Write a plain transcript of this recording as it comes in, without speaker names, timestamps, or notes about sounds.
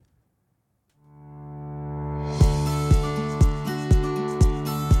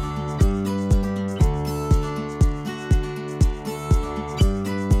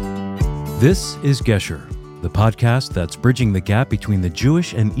This is Gesher, the podcast that's bridging the gap between the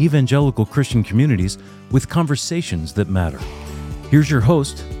Jewish and evangelical Christian communities with conversations that matter. Here's your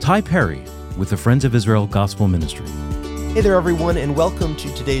host, Ty Perry, with the Friends of Israel Gospel Ministry. Hey there, everyone, and welcome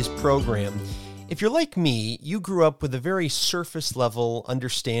to today's program. If you're like me, you grew up with a very surface-level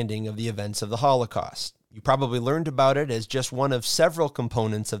understanding of the events of the Holocaust. You probably learned about it as just one of several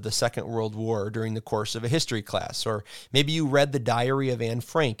components of the Second World War during the course of a history class, or maybe you read the Diary of Anne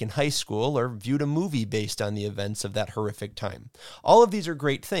Frank in high school or viewed a movie based on the events of that horrific time. All of these are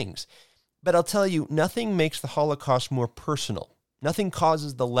great things, but I'll tell you, nothing makes the Holocaust more personal. Nothing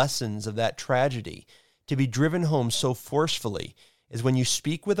causes the lessons of that tragedy to be driven home so forcefully as when you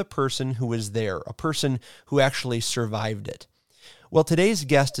speak with a person who was there, a person who actually survived it. Well, today's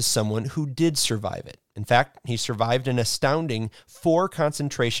guest is someone who did survive it. In fact, he survived an astounding 4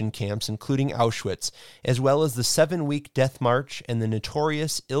 concentration camps, including Auschwitz, as well as the 7-week death march and the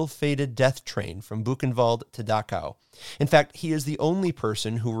notorious ill-fated death train from Buchenwald to Dachau. In fact, he is the only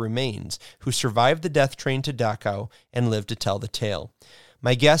person who remains who survived the death train to Dachau and lived to tell the tale.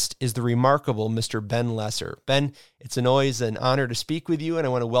 My guest is the remarkable Mr. Ben Lesser. Ben, it's always an honor to speak with you, and I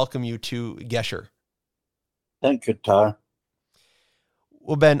want to welcome you to Gesher. Thank you, Ty.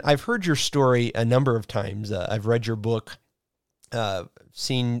 Well, Ben, I've heard your story a number of times. I've read your book,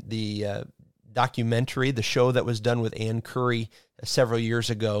 seen the documentary, the show that was done with Ann Curry several years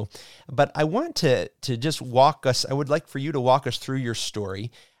ago. But I want to just I would like for you to walk us through your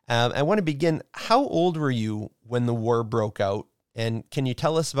story. I want to begin, how old were you when the war broke out? And can you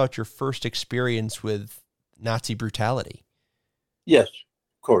tell us about your first experience with Nazi brutality? Yes,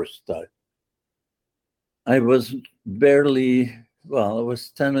 of course, Ty. I was I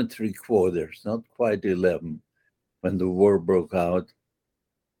was 10 3/4, not quite 11, when the war broke out.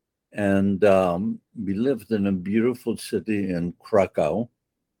 And we lived in a beautiful city in Krakow,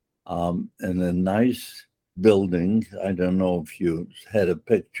 in a nice building. I don't know if you had a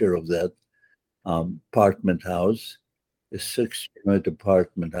picture of that apartment house, a 6-unit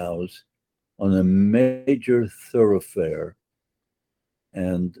apartment house on a major thoroughfare.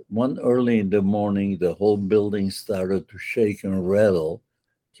 And one early in the morning, the whole building started to shake and rattle.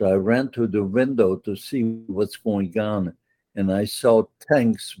 So I ran to the window to see what's going on. And I saw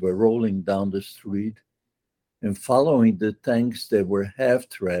tanks were rolling down the street. And following the tanks, there were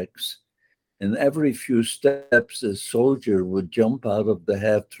half-tracks. And every few steps, a soldier would jump out of the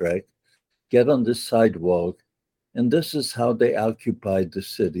half-track, get on the sidewalk. And this is how they occupied the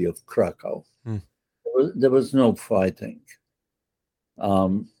city of Krakow. There was no fighting.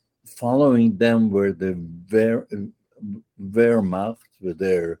 Following them were the Wehrmacht with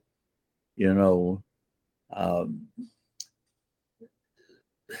their,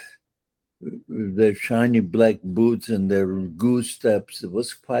 their shiny black boots and their goose steps. It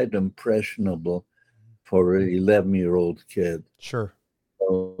was quite impressionable for an 11-year-old kid. Sure.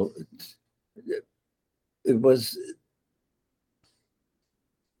 So it was,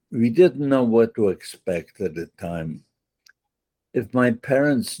 we didn't know what to expect at the time. If my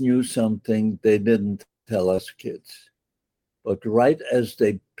parents knew something, they didn't tell us kids. But right as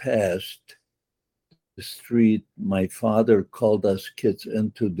they passed the street, my father called us kids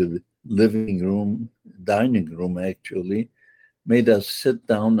into the dining room actually, made us sit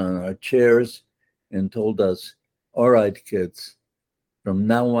down on our chairs and told us, all right, kids, from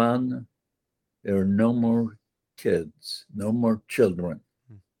now on, there are no more kids, no more children.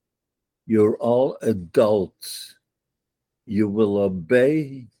 You're all adults. You will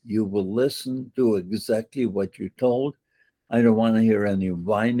obey, you will listen, do exactly what you're told. I don't want to hear any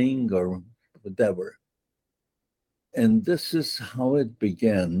whining or whatever. And this is how it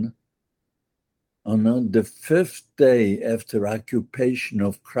began. On the 5th day after occupation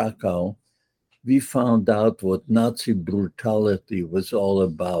of Krakow, we found out what Nazi brutality was all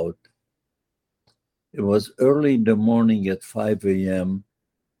about. It was early in the morning at 5 a.m.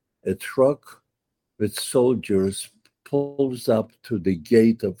 A truck with soldiers pulls up to the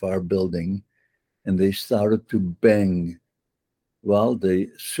gate of our building, and they started to bang. Well, the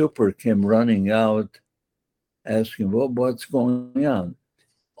super came running out, asking, what's going on?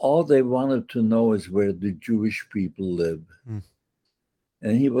 All they wanted to know is where the Jewish people live.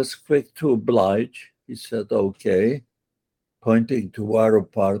 And he was quick to oblige. He said, okay, pointing to our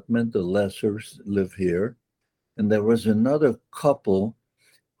apartment, the Lessers live here. And there was another couple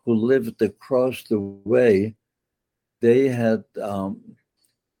who lived across the way. They had 2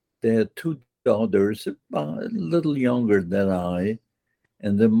 daughters, a little younger than I,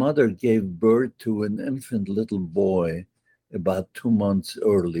 and the mother gave birth to an infant little boy about 2 months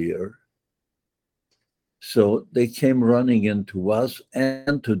earlier. So they came running into us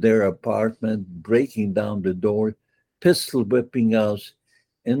and to their apartment, breaking down the door, pistol whipping us.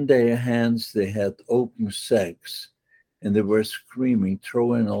 In their hands, they had open sacks, and they were screaming,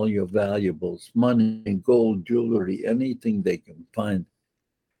 throw in all your valuables, money, gold, jewelry, anything they can find.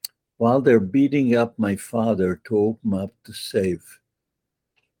 While they're beating up my father to open up the safe,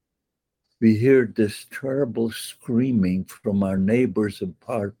 we hear this terrible screaming from our neighbor's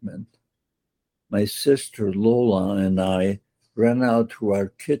apartment. My sister Lola and I ran out to our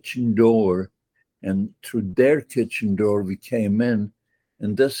kitchen door, and through their kitchen door we came in,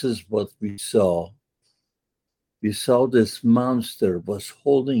 and this is what we saw. We saw this monster was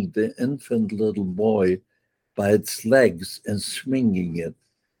holding the infant little boy by its legs and swinging it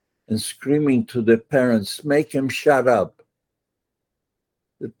and screaming to the parents, make him shut up.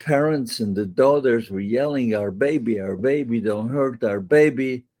 The parents and the daughters were yelling, our baby, don't hurt our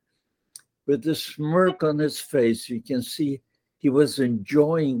baby. With a smirk on his face, you can see he was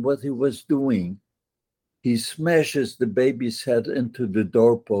enjoying what he was doing. He smashes the baby's head into the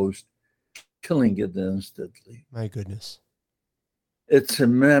doorpost, killing it instantly. My goodness. It's a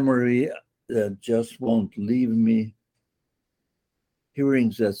memory that just won't leave me. Hearing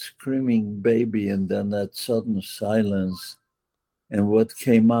that screaming baby and then that sudden silence and what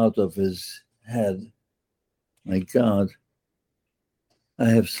came out of his head, my God. I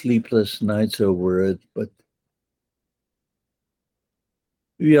have sleepless nights over it, but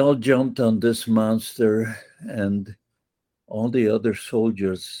we all jumped on this monster, and all the other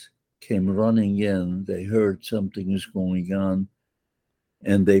soldiers came running in. They heard something was going on,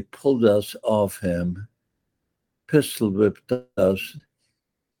 and they pulled us off him, pistol whipped us,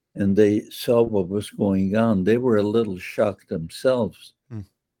 and they saw what was going on. They were a little shocked themselves.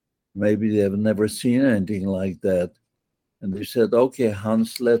 Maybe they have never seen anything like that. And they said, okay,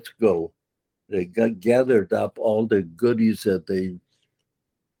 Hans, let's go. They gathered up all the goodies that they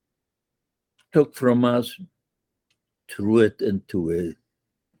took from us, threw it into a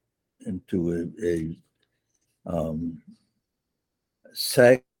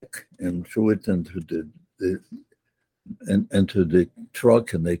sack and threw it into the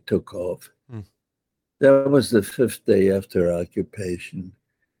truck, and they took off. That was the 5th day after occupation.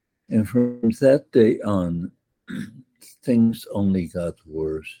 And from that day on, things only got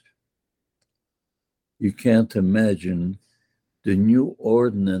worse. You can't imagine, the new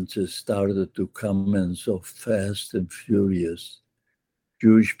ordinances started to come in so fast and furious.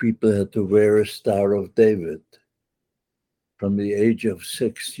 Jewish people had to wear a Star of David from the age of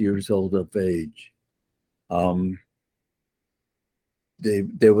 6 years old of age.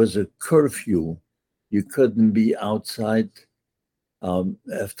 There was a curfew. You couldn't be outside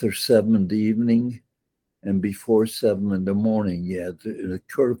after 7 in the evening, and before 7 in the morning, you had a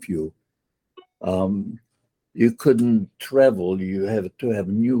curfew. You couldn't travel. You had to have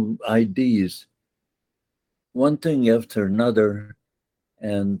new IDs. One thing after another,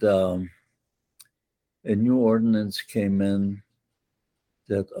 and a new ordinance came in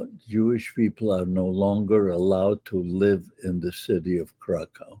that Jewish people are no longer allowed to live in the city of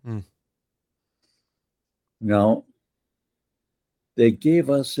Krakow. Now, they gave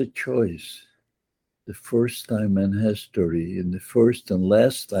us a choice. The first time in history, in the first and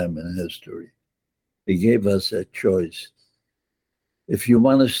last time in history, they gave us a choice. If you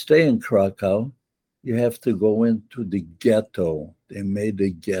want to stay in Krakow, you have to go into the ghetto. They made a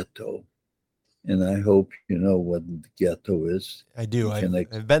ghetto. And I hope you know what the ghetto is. I do.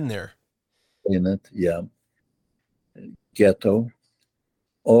 I've been there. In it, yeah. Ghetto.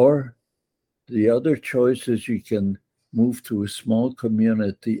 Or the other choice is you can move to a small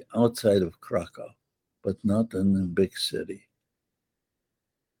community outside of Krakow, but not in a big city.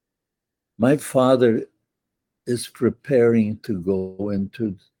 My father is preparing to go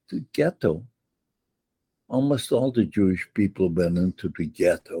into the ghetto. Almost all the Jewish people went into the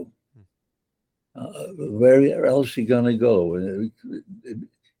ghetto. Where else are you going to go?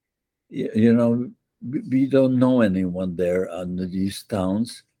 You know, we don't know anyone there in these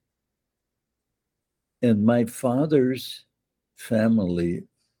towns. And my father's family,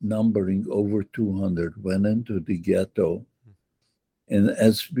 numbering over 200, went into the ghetto. And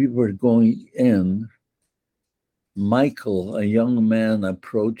as we were going in, Michael, a young man,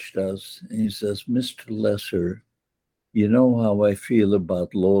 approached us and he says, Mr. Lesser, you know how I feel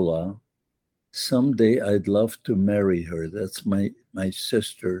about Lola. Someday I'd love to marry her. That's my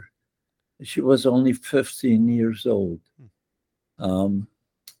sister. She was only 15 years old.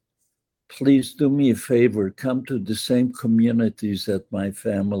 Please do me a favor, come to the same communities that my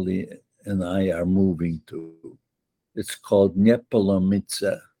family and I are moving to. It's called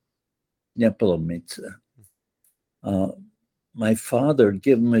Niepołomice. Niepołomice. My father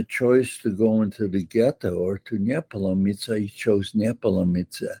gave him a choice to go into the ghetto or to Neapolomice. He chose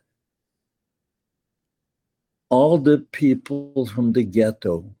Neapolomice. All the people from the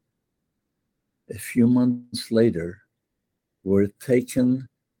ghetto, a few months later, were taken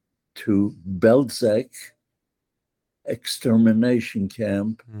to Belzec extermination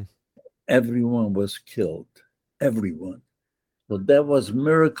camp. Everyone was killed. Everyone. So that was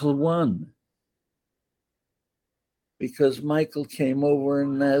miracle one. Because Michael came over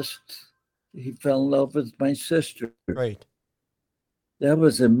and asked, he fell in love with my sister. Right. That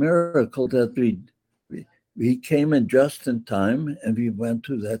was a miracle that we came in just in time and we went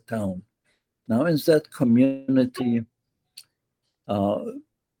to that town. Now in that community, there's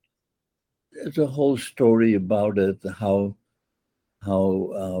a whole story about it, how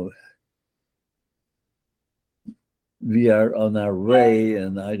we are on our way,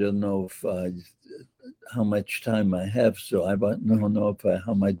 and I don't know if how much time I have, so I don't know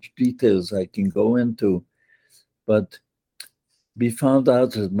how much details I can go into. But we found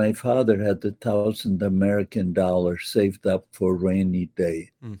out that my father had $1,000 American saved up for a rainy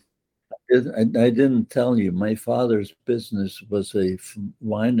day. I didn't tell you, my father's business was a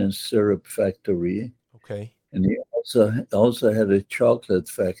wine and syrup factory. Okay. And he also had a chocolate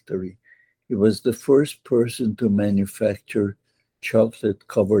factory. He was the first person to manufacture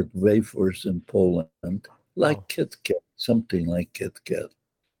chocolate-covered wafers in Poland, like Kit Kat, something like Kit Kat.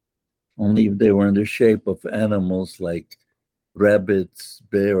 Only they were in the shape of animals like rabbits,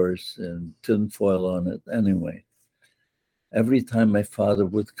 bears, and tinfoil on it. Anyway, every time my father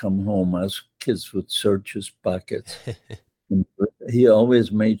would come home, us kids would search his pockets. He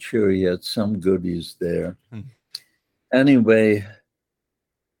always made sure he had some goodies there. Anyway,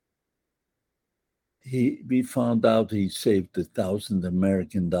 we found out he saved $1,000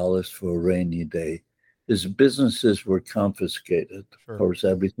 American for a rainy day. His businesses were confiscated. Sure. Of course,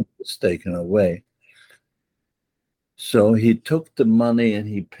 everything was taken away. So he took the money and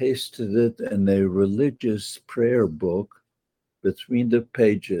he pasted it in a religious prayer book between the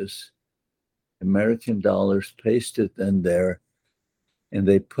pages, American dollars, pasted in there, and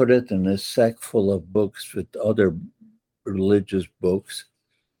they put it in a sack full of books with other religious books.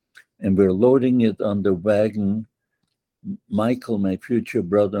 And we're loading it on the wagon. Michael, my future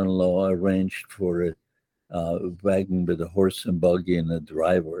brother-in-law, arranged for a wagon with a horse and buggy and a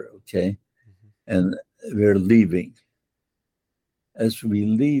driver, okay? And we're leaving. As we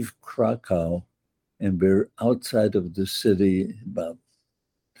leave Krakow, and we're outside of the city, about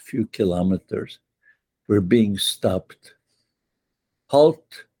a few kilometers, we're being stopped.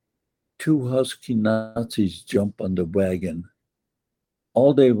 Halt! 2 husky Nazis jump on the wagon.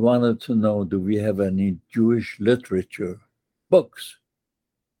 All they wanted to know, do we have any Jewish literature, books?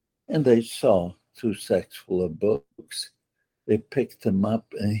 And they saw 2 sacks full of books. They picked them up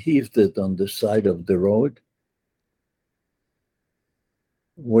and heaved it on the side of the road,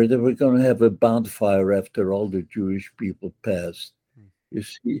 where they were going to have a bonfire after all the Jewish people passed. You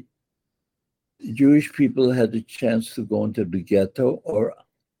see, the Jewish people had a chance to go into the ghetto or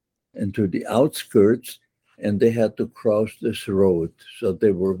into the outskirts, and they had to cross this road. So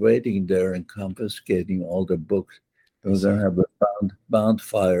they were waiting there and confiscating all the books. They were going to have a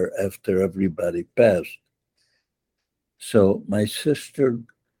bonfire after everybody passed. So my sister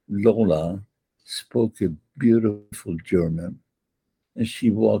Lola spoke a beautiful German. And she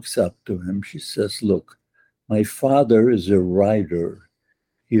walks up to him. She says, look, my father is a writer.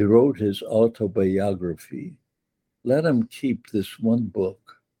 He wrote his autobiography. Let him keep this one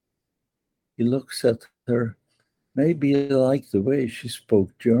book. He looks at her. Maybe he liked the way she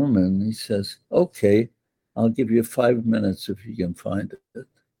spoke German. He says, okay, I'll give you 5 minutes if you can find it.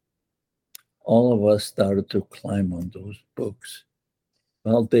 All of us started to climb on those books.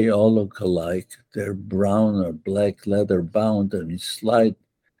 Well, they all look alike. They're brown or black leather bound, and we slide.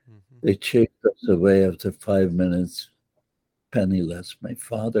 They chased us away after 5 minutes, penniless. My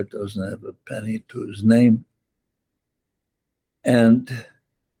father doesn't have a penny to his name. And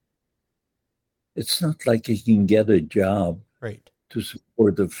it's not like he can get a job to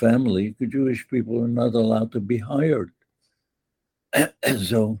support the family. The Jewish people are not allowed to be hired.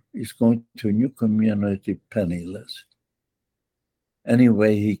 So he's going to a new community penniless.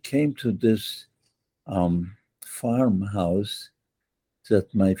 Anyway, he came to this farmhouse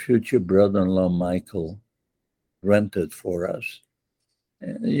that my future brother-in-law, Michael, rented for us.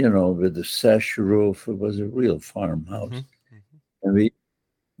 And, you know, with a sash roof. It was a real farmhouse. And we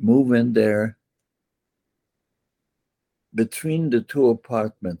move in there. Between the 2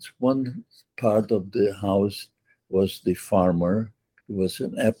 apartments, one part of the house was the farmer. He was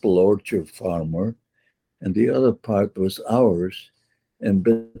an apple orchard farmer. and the other part was ours. And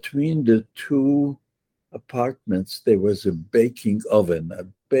between the two apartments, there was a baking oven, a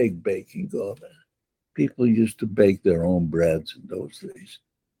big baking oven. People used to bake their own breads in those days.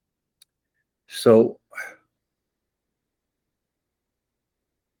 So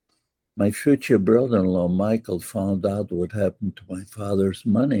my future brother-in-law, Michael, found out what happened to my father's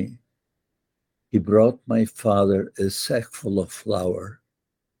money. He brought my father a sack full of flour,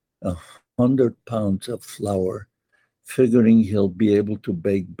 100 pounds of flour, figuring he'll be able to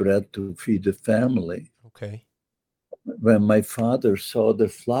bake bread to feed the family. Okay. When my father saw the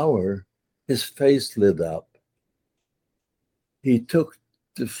flour, his face lit up. He took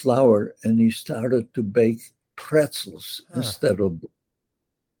the flour and he started to bake pretzels instead of.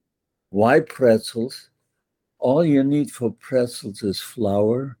 Why pretzels? All you need for pretzels is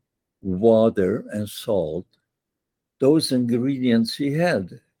flour, water, and salt. Those ingredients he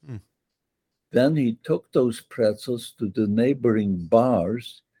had. Then he took those pretzels to the neighboring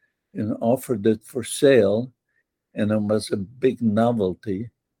bars and offered it for sale. And it was a big novelty.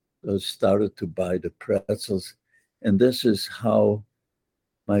 They started to buy the pretzels. And this is how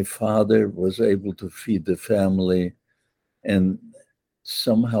my father was able to feed the family. And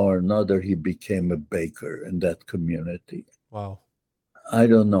somehow or another, he became a baker in that community. Wow. I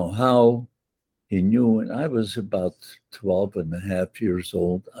don't know how. He knew, and I was about 12 and a half years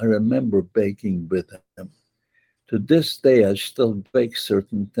old. I remember baking with him. To this day, I still bake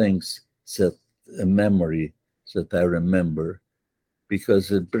certain things, a memory that I remember,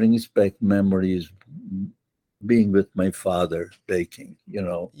 because it brings back memories being with my father baking,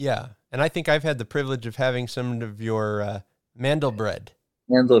 Yeah, and I think I've had the privilege of having some of your mandel bread.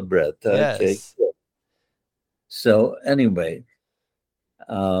 Mandel bread, okay. Yes. So anyway,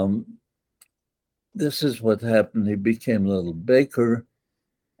 this is what happened. He became a little baker,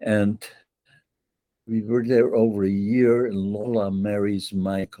 and we were there over a year, and Lola marries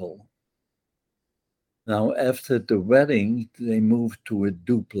Michael. Now, after the wedding, they moved to a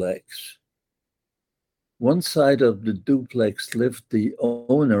duplex. One side of the duplex lived the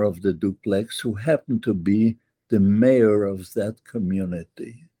owner of the duplex, who happened to be the mayor of that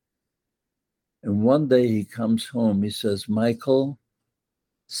community. And one day he comes home, he says, "Michael,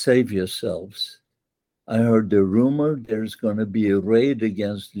 save yourselves. I heard the rumor there's going to be a raid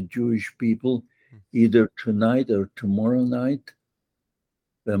against the Jewish people either tonight or tomorrow night."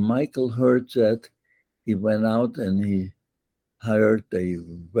 When Michael heard that, he went out and he hired a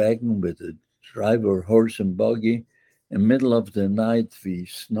wagon with a driver, horse and buggy. In the middle of the night, we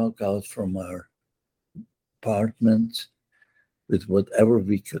snuck out from our apartments with whatever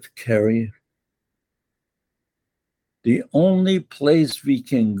we could carry. The only place we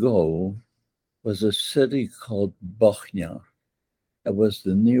can go was a city called Bochnia. It was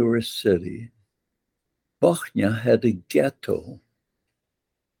the nearest city. Bochnia had a ghetto.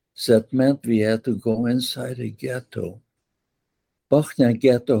 That meant we had to go inside a ghetto. Bochnia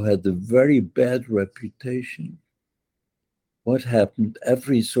ghetto had a very bad reputation. What happened?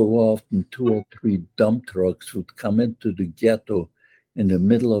 Every so often, 2 or 3 dump trucks would come into the ghetto in the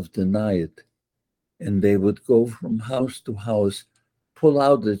middle of the night, and they would go from house to house, pull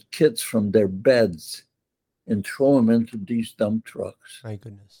out the kids from their beds, and throw them into these dump trucks. My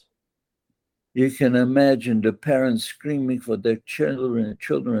goodness. You can imagine the parents screaming for their children, and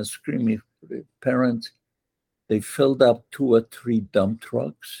children screaming for their parents. They filled up 2 or 3 dump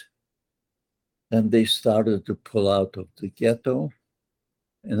trucks. Then they started to pull out of the ghetto.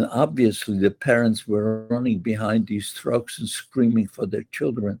 And obviously the parents were running behind these trucks and screaming for their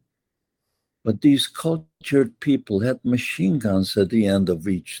children. But these cultured people had machine guns at the end of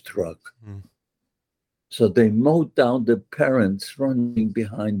each truck. So they mowed down the parents running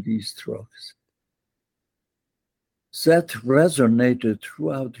behind these trucks. That resonated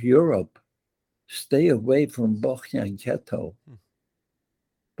throughout Europe. Stay away from Bochnia ghetto.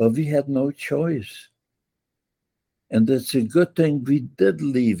 But we had no choice. And it's a good thing we did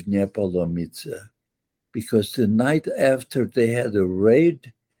leave Niepołomice, because the night after they had a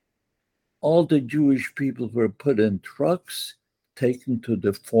raid, all the Jewish people were put in trucks, taken to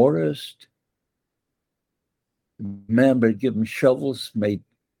the forest. Men were given shovels, made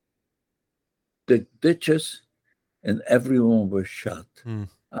big ditches, and everyone was shot.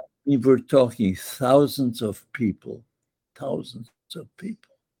 We were talking thousands of people.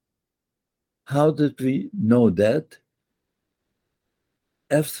 How did we know that?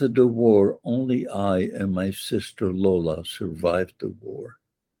 After the war, only I and my sister Lola survived the war.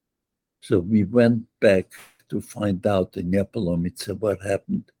 So we went back to find out in Niepołomice what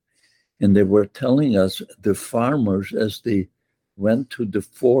happened. And they were telling us, the farmers, as they went to the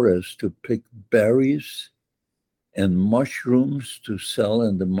forest to pick berries and mushrooms to sell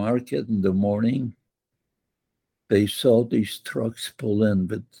in the market in the morning. They saw these trucks pull in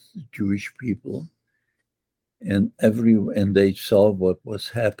with Jewish people, and they saw what was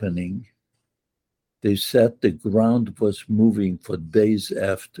happening. They said the ground was moving for days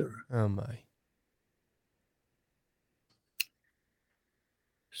after. Oh my.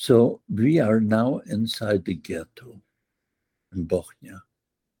 So we are now inside the ghetto in Bochnia.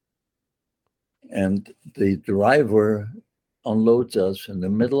 And the driver unloads us in the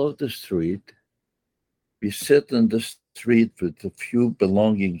middle of the street. We sit in the street with the few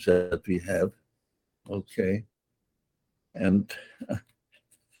belongings that we have. Okay. And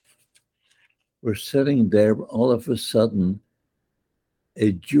we're sitting there. All of a sudden,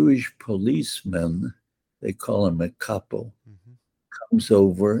 a Jewish policeman, they call him a capo, comes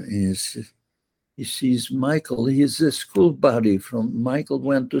over and he sees Michael. He's a school buddy Michael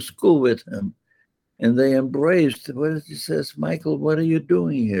went to school with him. And they embraced. He says, Michael, what are you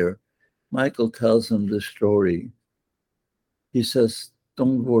doing here? Michael tells him the story. He says,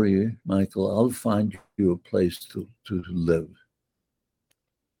 don't worry, Michael, I'll find you a place to live.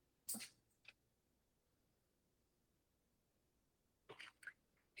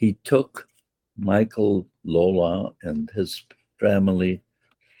 He took Michael, Lola, and his family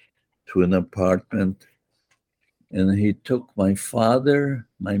to an apartment. And he took my father,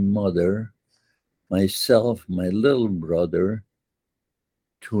 my mother, myself, my little brother,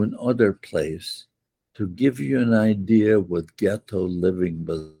 to another place to give you an idea what ghetto living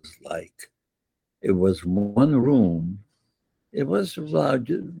was like. It was one room. It was a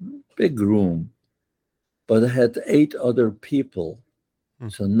large, big room, but it had 8 other people.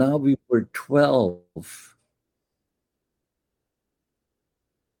 So now we were 12.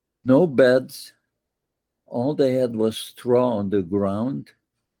 No beds. All they had was straw on the ground,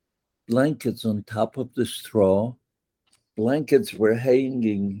 blankets on top of the straw. Blankets were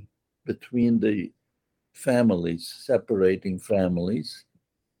hanging between the families, separating families.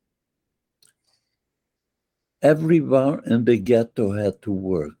 Everyone in the ghetto had to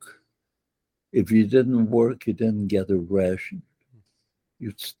work. If you didn't work, you didn't get a ration.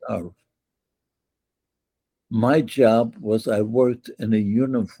 You'd starve. My job was I worked in a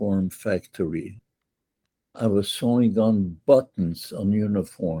uniform factory. I was sewing on buttons on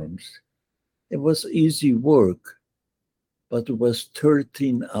uniforms. It was easy work, but it was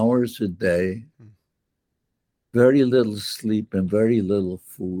 13 hours a day, very little sleep and very little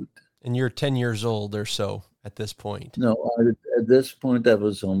food. And you're 10 years old or so at this point? No, at this point I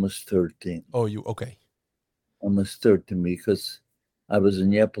was almost 13. Oh, okay. Almost 13 because I was in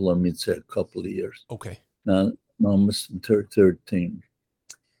Jablonec a couple of years. Okay. Now almost 13.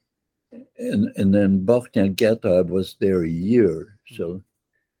 And then Bochnia Ghetto, I was there a year. So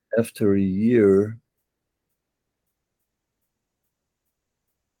after a year,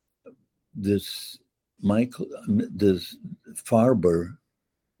 this Farber,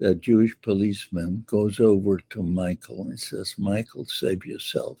 that Jewish policeman, goes over to Michael and says, Michael, save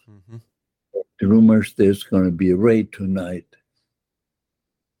yourself. The rumors there's going to be a raid tonight.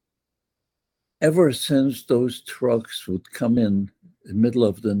 Ever since those trucks would come in the middle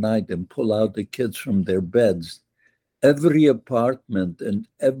of the night and pull out the kids from their beds, every apartment and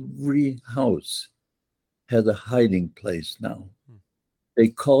every house had a hiding place now. They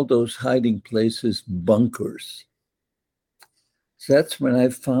call those hiding places bunkers. So that's when I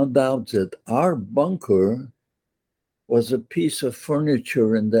found out that our bunker was a piece of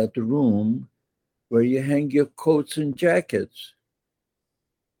furniture in that room where you hang your coats and jackets.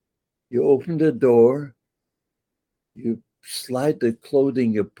 You open the door, you slide the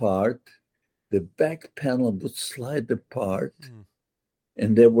clothing apart, the back panel would slide apart,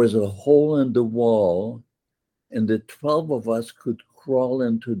 and there was a hole in the wall, and the 12 of us could crawl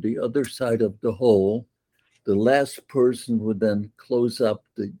into the other side of the hole. The last person would then close up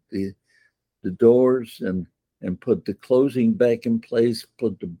the doors and put the closing back in place,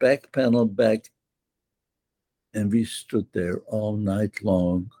 put the back panel back, and we stood there all night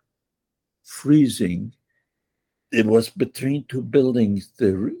long, freezing. It was between 2 buildings.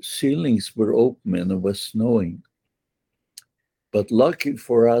 The ceilings were open and it was snowing. But lucky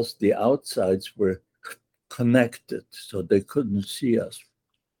for us, the outsides were connected, so they couldn't see us.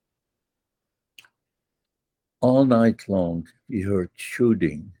 All night long, we heard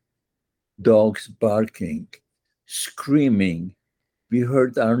shooting, dogs barking, screaming. We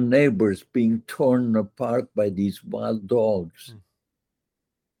heard our neighbors being torn apart by these wild dogs.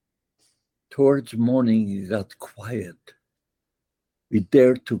 Towards morning, it got quiet. We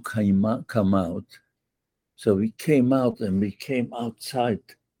dared to come out. So we came out and we came outside.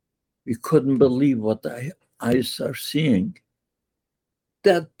 We couldn't believe what eyes are seeing.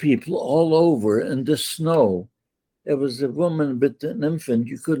 Dead people all over in the snow. There was a woman with an infant.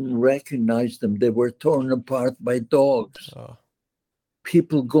 You couldn't recognize them. They were torn apart by dogs. Oh.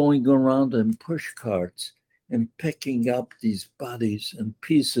 People going around in push carts and picking up these bodies and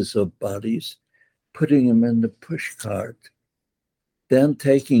pieces of bodies, putting them in the push cart, then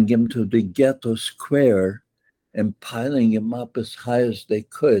taking them to the ghetto square and piling them up as high as they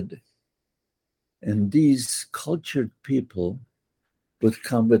could. And these cultured people would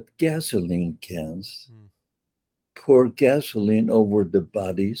come with gasoline cans, pour gasoline over the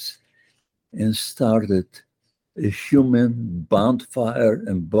bodies, and started a human bonfire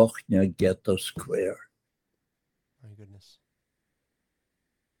in Bochnia Ghetto Square. My goodness.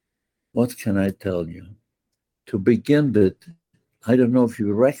 What can I tell you? To begin with, I don't know if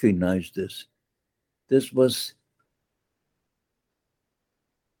you recognize this. This was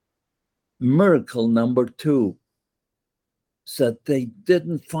miracle number 2. That they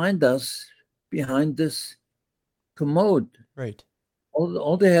didn't find us behind this commode. Right.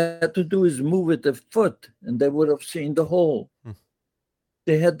 All they had to do is move it a foot and they would have seen the hole.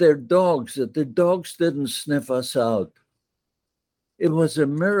 They had their dogs, that the dogs didn't sniff us out. It was a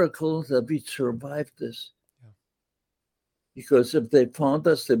miracle that we survived this. Yeah. Because if they found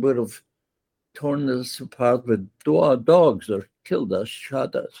us, they would have torn us apart with dogs or killed us,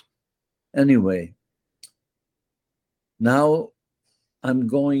 shot us. Anyway, now I'm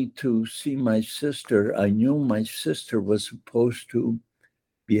going to see my sister. I knew my sister was supposed to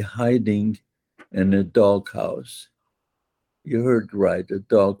be hiding in a doghouse. You heard right, a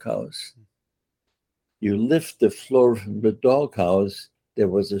doghouse. You lift the floor from the doghouse, there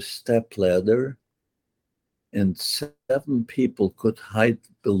was a step ladder, and 7 people could hide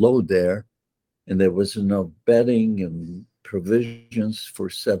below there, and there was enough bedding and provisions for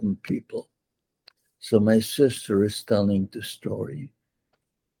 7 people. So my sister is telling the story.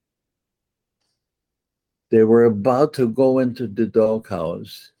 They were about to go into the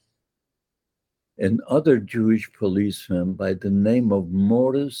doghouse. Another Jewish policeman by the name of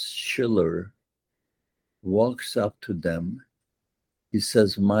Morris Schiller walks up to them. He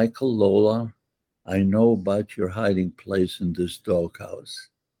says, Michael, Lola, I know about your hiding place in this doghouse.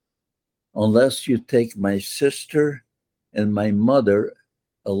 Unless you take my sister and my mother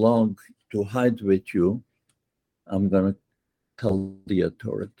along to hide with you, I'm going to tell the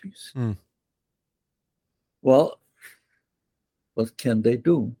authorities. Well, what can they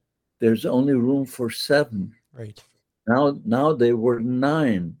do? There's only room for 7. Right. Now they were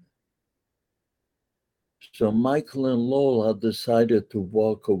 9. So Michael and Lola decided to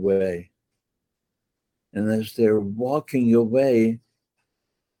walk away. And as they're walking away,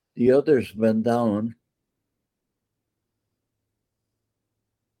 the others went down.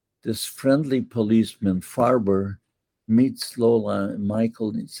 This friendly policeman, Farber, meets Lola and Michael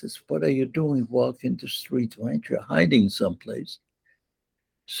and he says, what are you doing walking the street? Why aren't you hiding someplace?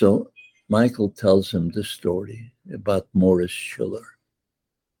 So Michael tells him the story about Morris Schiller.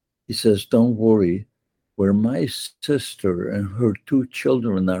 He says, don't worry, where my sister and her 2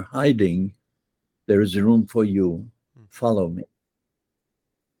 children are hiding, there is room for you. Follow me.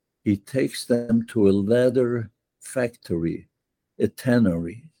 He takes them to a leather factory, a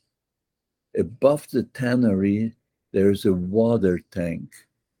tannery. Above the tannery, there's a water tank.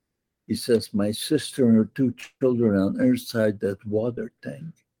 He says, my sister and her 2 children are inside that water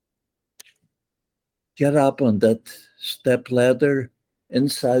tank. Get up on that step ladder.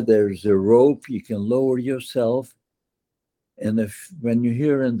 Inside there's a rope. You can lower yourself. And if when you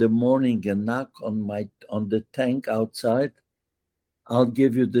hear in the morning a knock on the tank outside, I'll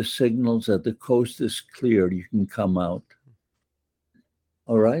give you the signals that the coast is clear. You can come out.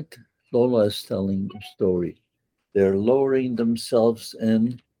 All right? Lola is telling the story. They're lowering themselves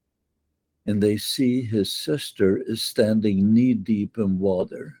in, and they see his sister is standing knee-deep in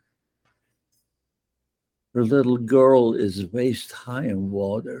water. Her little girl is waist-high in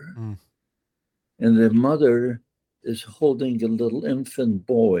water. And the mother is holding a little infant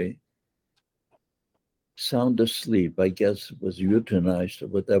boy, sound asleep. I guess it was euthanized or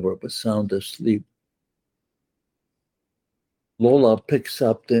whatever, but sound asleep. Lola picks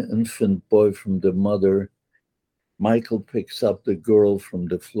up the infant boy from the mother. Michael picks up the girl from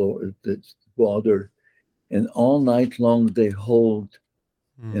the floor, the water, and all night long they hold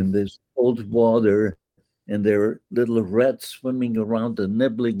in this cold water, and there are little rats swimming around and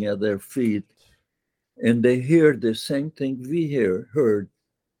nibbling at their feet. And they hear the same thing we heard,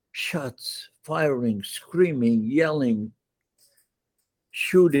 shots, firing, screaming, yelling,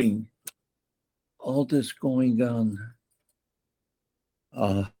 shooting, all this going on.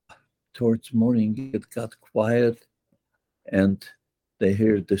 towards morning, it got quiet, and they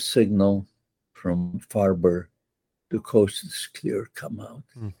hear the signal from Farber, the coast is clear, come out.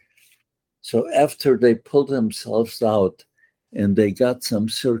 So after they pulled themselves out and they got some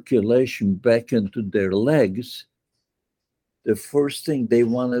circulation back into their legs, the first thing they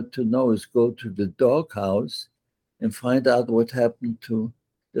wanted to know is go to the doghouse and find out what happened to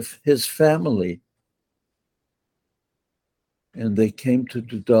his family. And they came to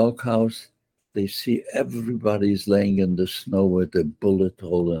the doghouse. They see everybody's laying in the snow with a bullet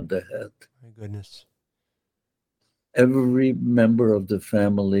hole in the head. My goodness. Every member of the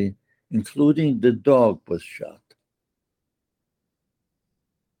family, including the dog, was shot.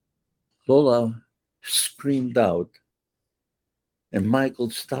 Lola screamed out, and Michael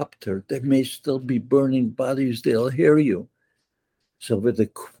stopped her. There may still be burning bodies. They'll hear you. So with a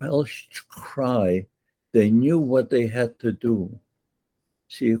quelched cry, they knew what they had to do.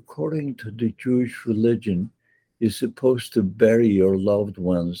 See, according to the Jewish religion, you're supposed to bury your loved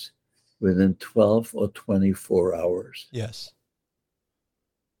ones within 12 or 24 hours. Yes.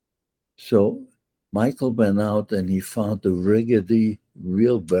 So Michael went out and he found a rickety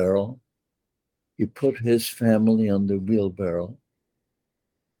wheelbarrow. He put his family on the wheelbarrow.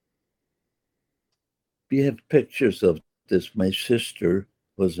 We have pictures of this. My sister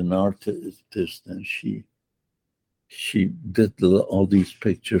was an artist, and she did all these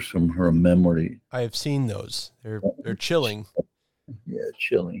pictures from her memory. I have seen those. They're chilling. Yeah,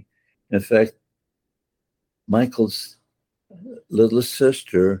 chilling. In fact, Michael's little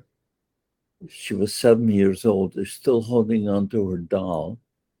sister, she was 7 years old, is still holding on to her doll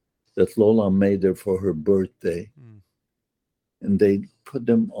that Lola made her for her birthday. And they put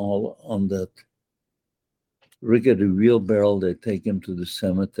them all on that rickety wheelbarrow. They take him to the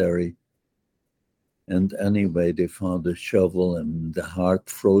cemetery. And anyway, they found a shovel and the hard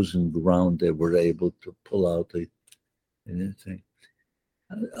frozen ground. They were able to pull out anything.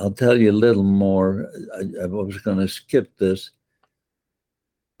 I'll tell you a little more. I was going to skip this,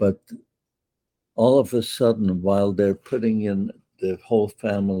 but all of a sudden, while they're putting in the whole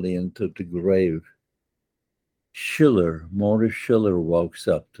family into the grave, Morris Schiller walks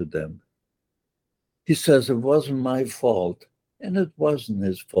up to them. He says, it wasn't my fault. And it wasn't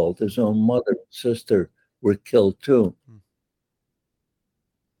his fault. His own mother and sister were killed too.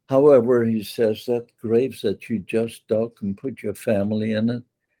 However, he says that graves that you just dug and put your family in it,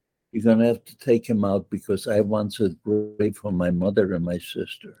 you're going to have to take him out because I want a grave for my mother and my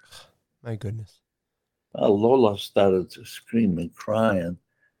sister. My goodness. Lola started to scream and cry, and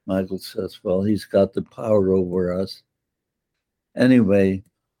Michael says, well, he's got the power over us. Anyway,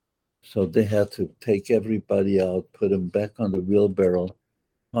 so they had to take everybody out, put them back on the wheelbarrow,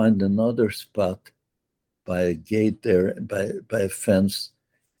 find another spot by a gate there, by a fence,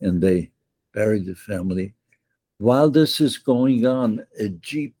 and they buried the family. While this is going on, a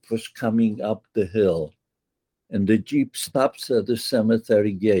Jeep was coming up the hill, and the Jeep stops at the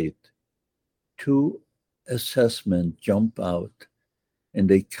cemetery gate. 2 assessmen jump out, and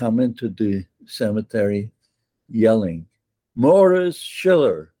they come into the cemetery yelling, Morris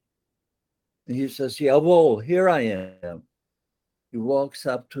Schiller. And he says, Jawohl, here I am. He walks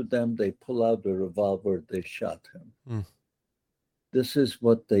up to them. They pull out the revolver. They shot him. This is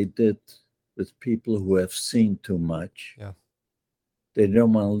what they did with people who have seen too much. Yeah. They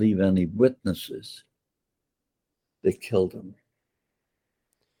don't want to leave any witnesses. They killed him.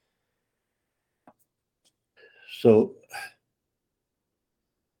 So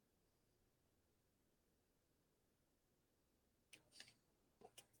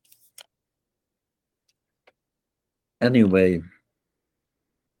anyway,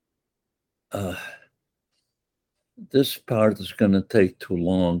 this part is going to take too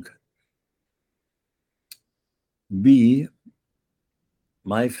long.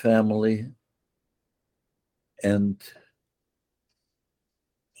 My family and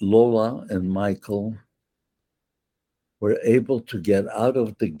Lola and Michael were able to get out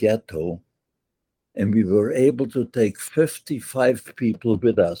of the ghetto, and we were able to take 55 people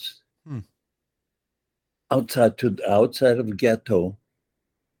with us outside of the ghetto.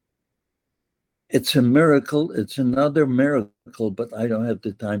 It's a miracle. It's another miracle, but I don't have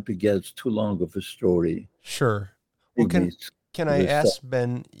the time to get. It's too long of a story. Sure. Well, can I ask,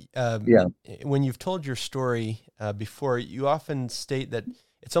 Ben, when you've told your story before, you often state that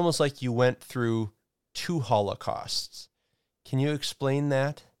it's almost like you went through 2 Holocausts. Can you explain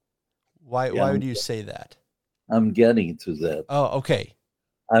that? Why would you say that? I'm getting to that. Oh, okay.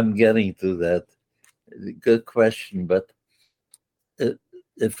 I'm getting to that. Good question, but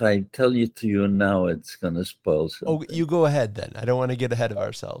if I tell you now, it's going to spoil something. Oh, you go ahead then. I don't want to get ahead of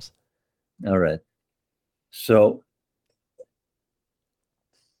ourselves. All right. So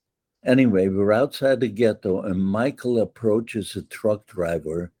anyway, we're outside the ghetto, and Michael approaches a truck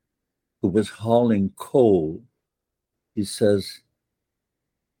driver who was hauling coal. He says,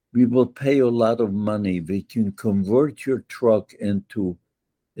 "We will pay you a lot of money. We can convert your truck into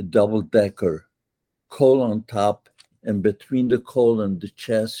a double-decker, coal on top, and between the coal and the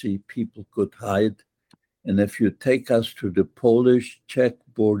chassis, people could hide. And if you take us to the Polish-Czech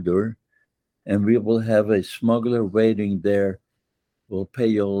border, and we will have a smuggler waiting there, we'll pay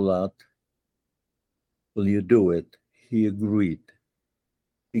you a lot. Will you do it?" He agreed.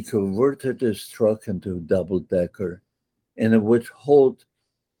 He converted his truck into a double-decker, and it would hold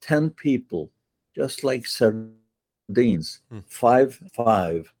 10 people, just like sardines,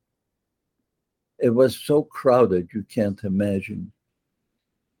 5. It was so crowded, you can't imagine.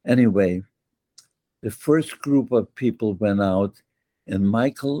 Anyway, the first group of people went out, and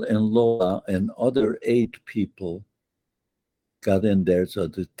Michael and Lola and other 8 people got in there, so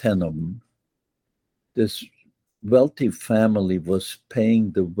the 10 of them. This wealthy family was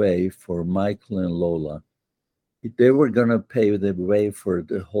paying the way for Michael and Lola. They were going to pay the way for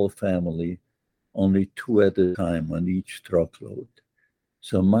the whole family, only 2 at a time on each truckload.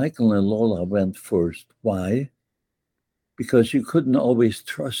 So Michael and Lola went first. Why? Because you couldn't always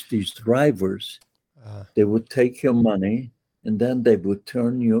trust these drivers. They would take your money, and then they would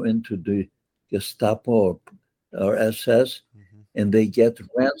turn you into the Gestapo or SS, and they get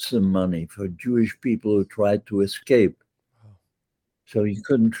ransom money for Jewish people who tried to escape. So you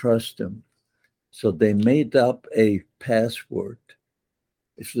couldn't trust them. So they made up a password.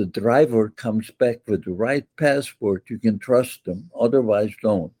 If the driver comes back with the right password, you can trust them. Otherwise,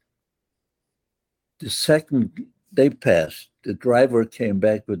 don't. The second they passed, the driver came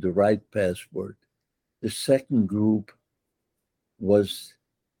back with the right password. The second group was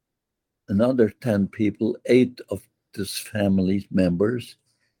another 10 people, 8 of this family's members,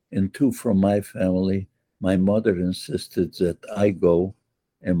 and 2 from my family. My mother insisted that I go,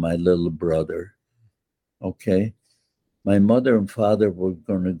 and my little brother. Okay? My mother and father were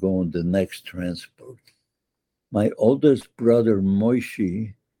going to go on the next transport. My oldest brother,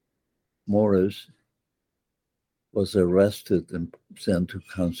 Moishi Morris, was arrested and sent to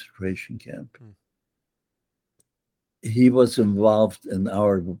concentration camp. He was involved in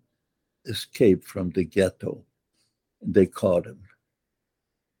our escape from the ghetto. They caught him.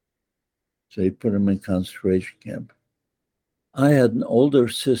 So they put him in concentration camp. I had an older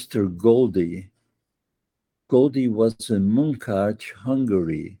sister, Goldie. Goldie was in Munkacs,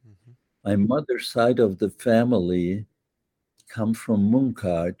 Hungary. My mother's side of the family come from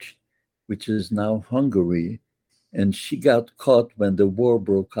Munkacs, which is now Hungary. And she got caught when the war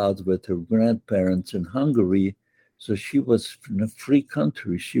broke out with her grandparents in Hungary. So she was in a free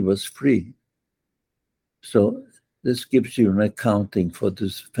country. She was free. So this gives you an accounting for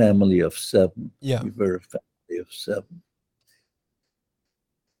this family of 7. Yeah. We were a family of 7.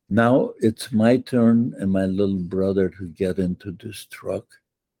 Now it's my turn and my little brother to get into this truck.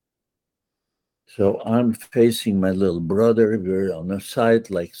 So I'm facing my little brother. We're on the side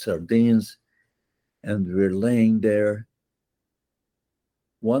like sardines, and we're laying there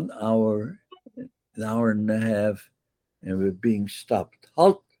 1 hour, an hour and a half, and we're being stopped.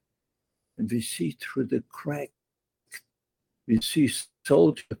 Halt! And we see through the crack, we see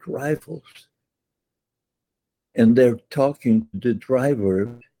soldier rifles. And they're talking to the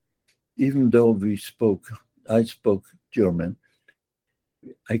driver, even though I spoke German.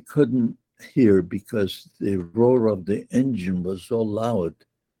 I couldn't hear because the roar of the engine was so loud.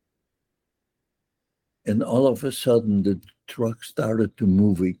 And all of a sudden, the truck started to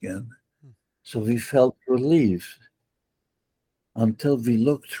move again. So we felt relief until we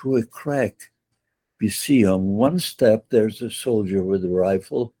looked through a crack. We see on one step, there's a soldier with a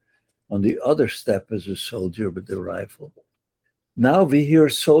rifle. On the other step is a soldier with a rifle. Now we hear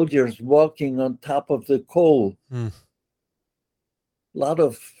soldiers walking on top of the coal. A lot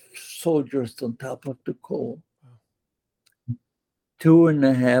of soldiers on top of the coal.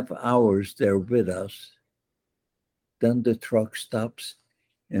 2.5 hours they're with us. Then the truck stops,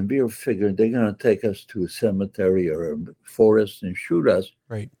 and we were figuring they're going to take us to a cemetery or a forest and shoot us.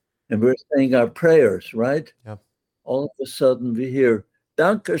 Right. And we're saying our prayers, right? Yeah. All of a sudden we hear,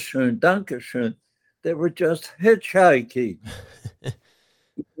 Dankeschön, Dankeschön. They were just hitchhiking.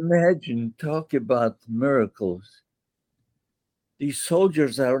 Imagine, talk about miracles. These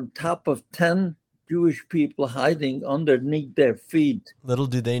soldiers are on top of 10 Jewish people hiding underneath their feet. Little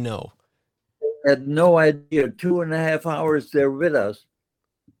do they know. They had no idea. 2.5 hours they're with us.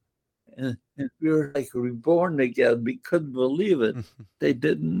 And we were like reborn again. We couldn't believe it. They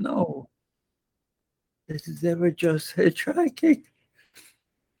didn't know. They were just hitchhiking.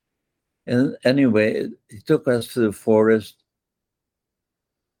 And anyway, he took us to the forest.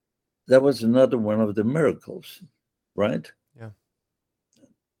 That was another one of the miracles, right? Yeah.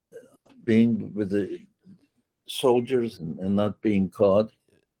 Being with the soldiers and not being caught.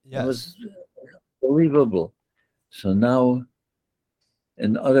 Yes. It was unbelievable. So now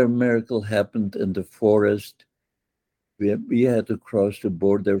another miracle happened in the forest. We had to cross the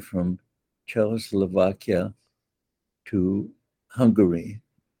border from Czechoslovakia to Hungary.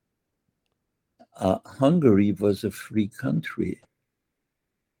 Hungary was a free country.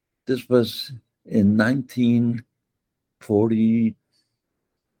 This was in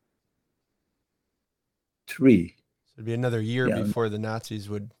 1943. So it'd be another year Yeah. before the Nazis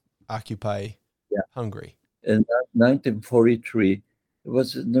would occupy Hungary. In 1943, it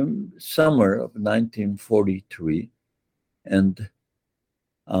was in the summer of 1943, and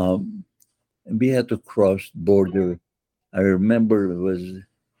we had to cross the border. I remember it was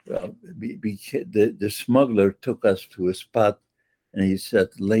the smuggler took us to a spot, and he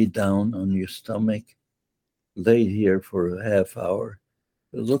said, "Lay down on your stomach, lay here for a half hour,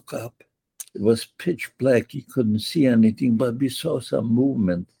 look up." It was pitch black; you couldn't see anything, but we saw some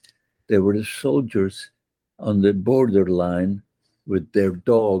movement. There were the soldiers on the borderline with their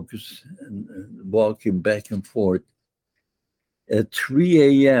dogs and walking back and forth. At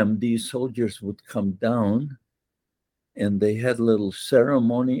 3 a.m., these soldiers would come down, and they had a little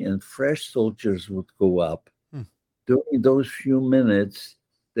ceremony, and fresh soldiers would go up. During those few minutes,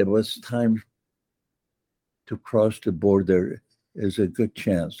 there was time to cross the border. There's a good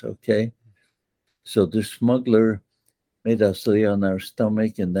chance, okay? So the smuggler made us lay on our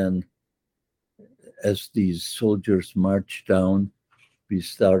stomach, and then as these soldiers marched down, we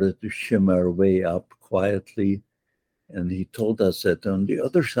started to shimmy our way up quietly. And he told us that on the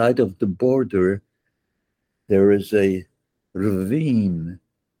other side of the border, there is a ravine,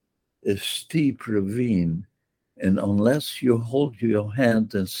 a steep ravine. And unless you hold your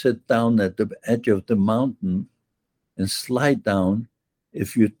hand and sit down at the edge of the mountain and slide down,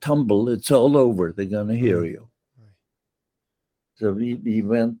 if you tumble, it's all over. They're going to hear you. Right. So we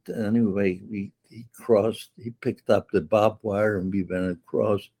went anyway. He crossed, he picked up the barbed wire, and we went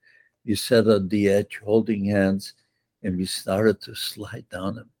across. We sat on the edge holding hands, and we started to slide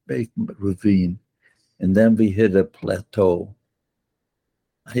down a big ravine. And then we hit a plateau.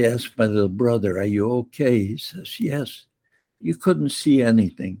 I asked my little brother, "Are you okay?" He says, "Yes." You couldn't see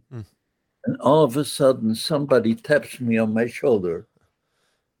anything. And all of a sudden, somebody taps me on my shoulder.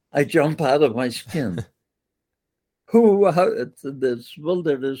 I jump out of my skin. Who out this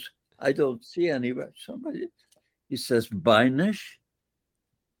wilderness? I don't see anywhere. Somebody, he says, "Beinisch?"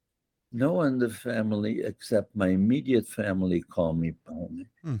 No one in the family except my immediate family call me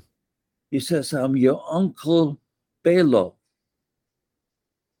Beinisch. He says, "I'm your Uncle Belo."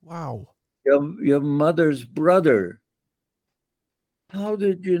 Wow. Your mother's brother. How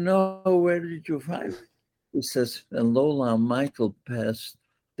did you know? Where did you find it? He says, when Lola and Michael passed,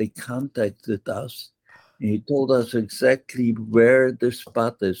 they contacted us. And he told us exactly where the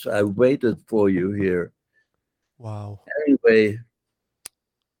spot is. I waited for you here. Wow. Anyway,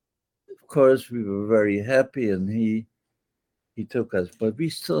 of course, we were very happy, and he took us. But we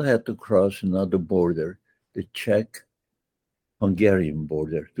still had to cross another border, the Czech-Hungarian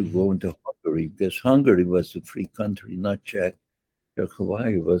border, to go into Hungary, because Hungary was a free country, not Czech.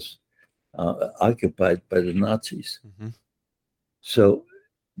 Czechoslovakia was occupied by the Nazis. So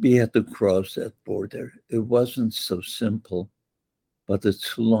we had to cross that border. It wasn't so simple, but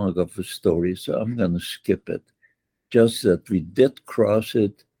it's too long of a story, so I'm going to skip it. Just that we did cross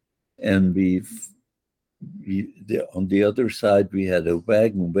it, and on the other side, we had a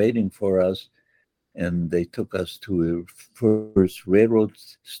wagon waiting for us, and they took us to a first railroad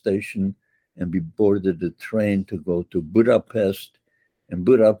station, and we boarded the train to go to Budapest. In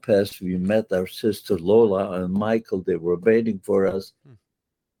Budapest, we met our sister Lola and Michael. They were waiting for us,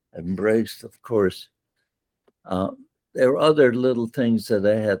 embraced, of course. There were other little things that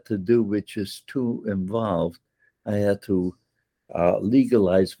I had to do, which is too involved. I had to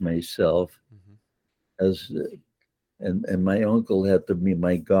legalize myself and my uncle had to be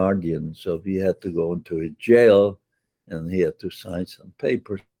my guardian. So he had to go into a jail, and he had to sign some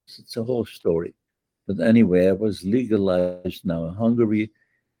papers. It's a whole story. But anyway, I was legalized now in Hungary,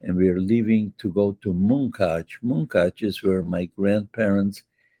 and we are leaving to go to Munkacs. Munkacs is where my grandparents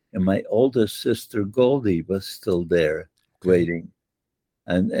and my oldest sister Goldie was still there waiting.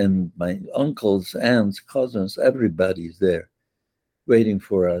 And my uncles, aunts, cousins, everybody's there waiting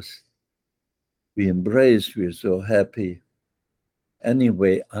for us. We embraced, we were so happy.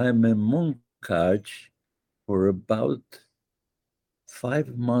 Anyway, I'm in Couch for about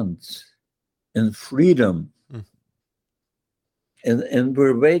 5 months in freedom. Mm. And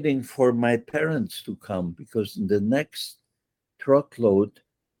we're waiting for my parents to come, because in the next truckload,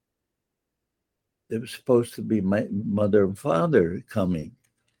 there was supposed to be my mother and father coming.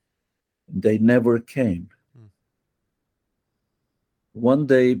 They never came. Mm. One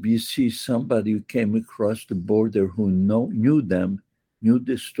day we see somebody who came across the border who knew them, knew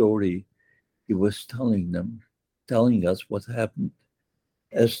the story. He was telling us what happened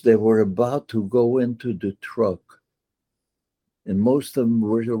as they were about to go into the truck. And most of them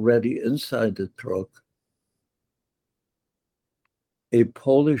were already inside the truck. A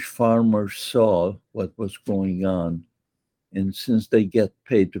Polish farmer saw what was going on. And since they get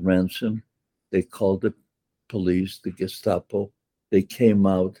paid ransom, they called the police, the Gestapo. They came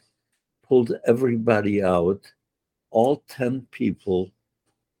out, pulled everybody out, all 10 people,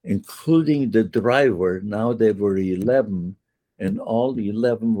 including the driver. Now they were 11, and all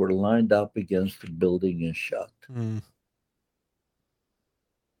 11 were lined up against the building and shot. Mm.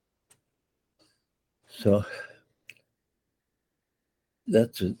 So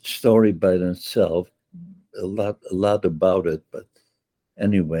that's a story by itself, a lot about it. But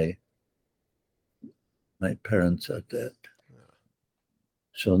anyway, my parents are dead.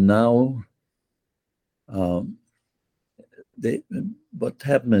 So now, what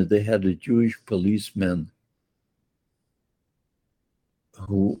happened is they had a Jewish policeman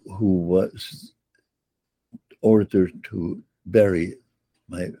who was ordered to bury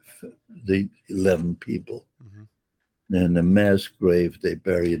the 11 people. Mm-hmm. In a mass grave, they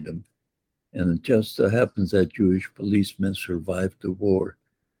buried them. And it just so happens that Jewish policeman survived the war.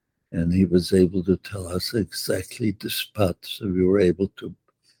 And he was able to tell us exactly the spot. So we were able to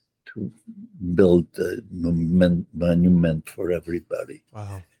build a monument for everybody.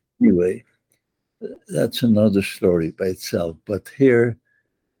 Wow. Anyway, that's another story by itself. But here,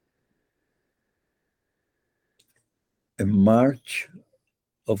 in March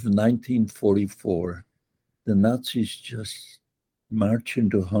of 1944, the Nazis just marched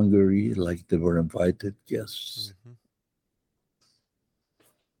into Hungary like they were invited guests. Mm-hmm.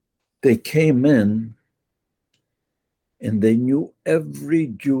 They came in and they knew every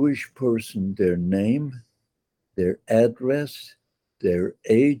Jewish person, their name, their address, their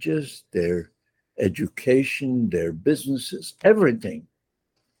ages, their education, their businesses, everything.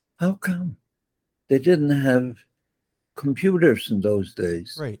 How come? They didn't have computers in those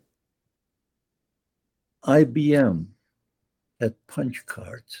days. Right. IBM had punch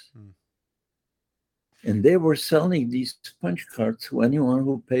cards. Mm. And they were selling these punch cards to anyone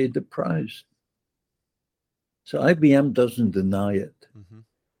who paid the price. So IBM doesn't deny it. Mm-hmm.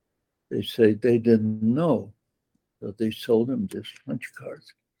 They say they didn't know that they sold them these punch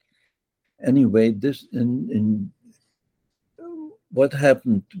cards. Anyway, this in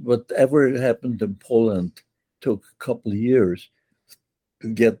whatever happened in Poland took a couple of years to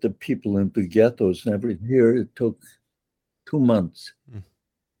get the people into ghettos and everything. Here it took 2 months. Mm.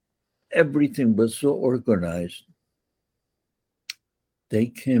 Everything was so organized. They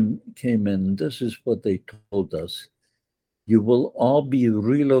came in, this is what they told us. You will all be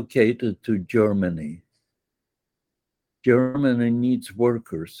relocated to Germany. Germany needs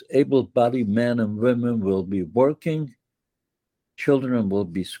workers. Able-bodied men and women will be working. Children will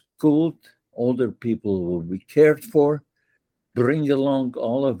be schooled. Older people will be cared for. Bring along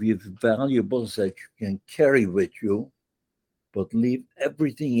all of your valuables that you can carry with you, but leave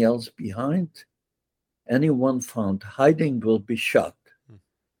everything else behind. Anyone found hiding will be shot.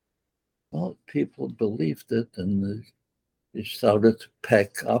 Well, people believed it, and they started to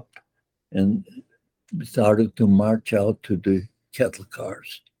pack up and started to march out to the cattle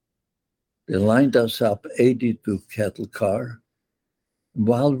cars. They lined us up, 82 cattle car.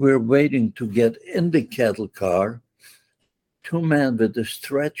 While we're waiting to get in the cattle car, 2 men with a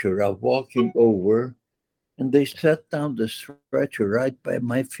stretcher are walking over, and they set down the stretcher right by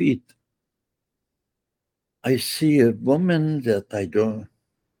my feet. I see a woman that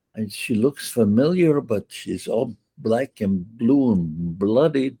and she looks familiar, but she's all black and blue and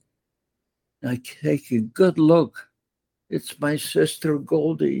bloodied. I take a good look. It's my sister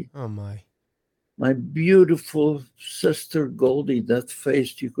Goldie. Oh, my. My beautiful sister Goldie. That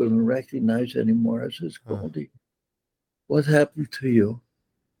face you couldn't recognize anymore as his Goldie. What happened to you?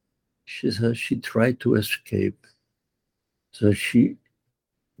 She says she tried to escape. So she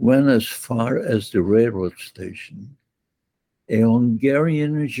went as far as the railroad station. A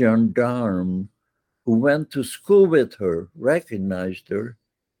Hungarian gendarme who went to school with her recognized her.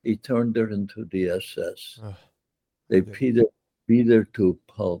 He turned her into the SS. They beat her to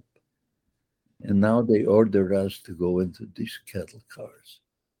a pulp. And now they ordered us to go into these cattle cars.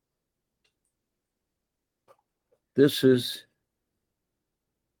 This is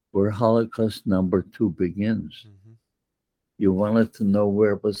where Holocaust number 2 begins. Mm-hmm. You wanted to know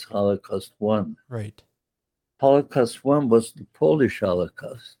where was Holocaust 1. Right. Holocaust 1 was the Polish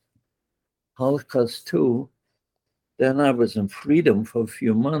Holocaust. Holocaust 2, then I was in freedom for a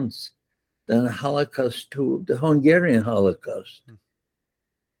few months. Then Holocaust 2, the Hungarian Holocaust.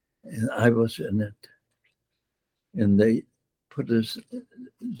 And I was in it. And they put us,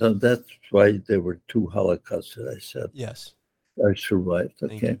 so that's why there were 2 Holocausts that I said. Yes. I survived,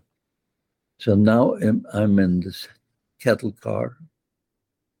 Thank okay. you. So now I'm in this cattle car.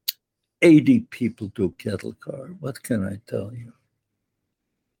 80 people to cattle car. What can I tell you?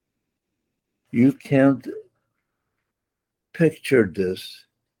 You can't picture this.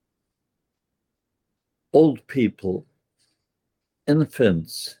 Old people,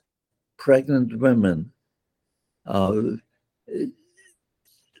 infants, pregnant women,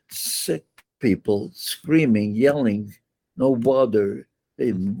 sick people screaming, yelling, no water.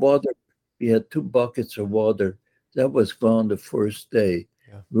 Water. We had 2 buckets of water. That was gone the first day.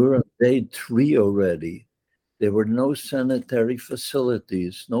 Yeah. We were on day 3 already. There were no sanitary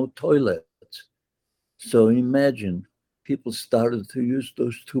facilities, no toilets. So imagine people started to use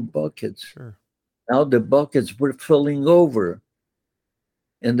those 2 buckets. Sure. Now the buckets were filling over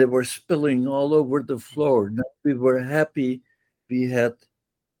and they were spilling all over the floor. Now we were happy we had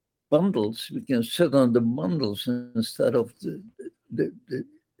bundles. We can sit on the bundles instead of the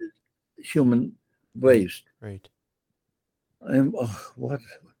human waste. Right. What?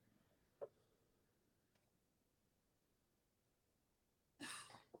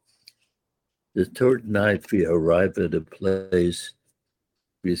 The third night we arrive at a place,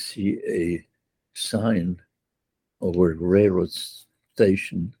 we see a sign over a railroad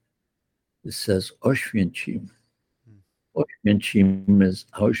station. It says Oświęcim. Oświęcim is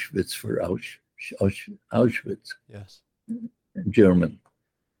Auschwitz for Auschwitz. Yes. In German.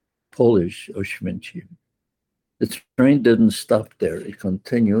 Polish Oświęcim. The train didn't stop there. It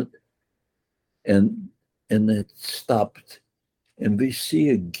continued and it stopped. And we see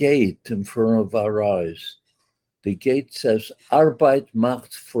a gate in front of our eyes. The gate says, Arbeit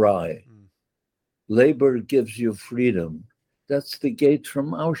macht frei. Labor gives you freedom. That's the gate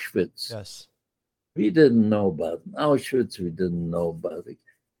from Auschwitz. Yes. We didn't know about Auschwitz. We didn't know about it.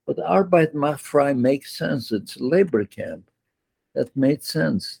 But Arbeit macht frei makes sense. It's a labor camp. That made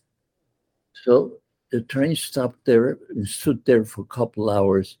sense. So the train stopped there and stood there for a couple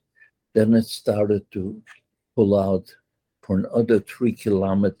hours. Then it started to pull out for another 3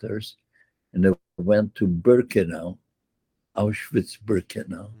 kilometers, and it went to Birkenau,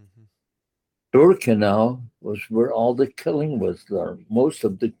 Auschwitz-Birkenau. Birkenau was where all the killing was done. Most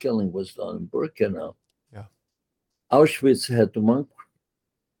of the killing was done in Birkenau. Yeah. Auschwitz had 1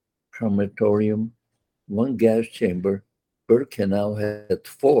 crematorium, 1 gas chamber. Birkenau had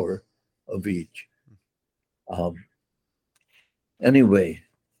 4 of each. Anyway,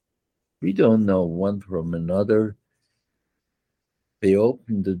 we don't know one from another. They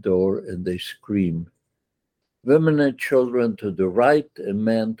open the door and they scream, women and children to the right and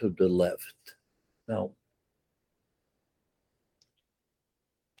men to the left. Now,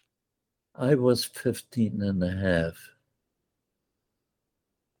 I was 15 and a half.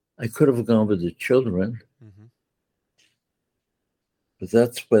 I could have gone with the children. But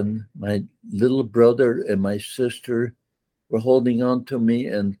that's when my little brother and my sister were holding on to me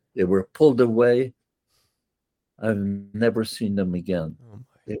and they were pulled away. I've never seen them again.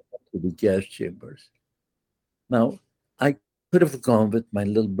 They went to the gas chambers. Now, I could have gone with my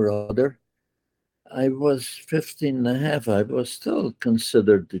little brother. I was 15 and a half. I was still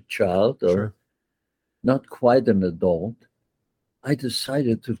considered a child or not quite an adult. I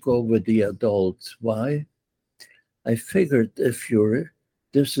decided to go with the adults. Why? I figured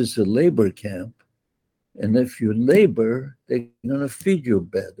this is a labor camp, and if you labor, they're going to feed you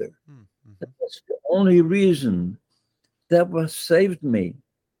better. That was the only reason. That saved me.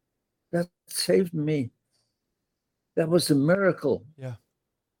 That saved me. That was a miracle. Yeah.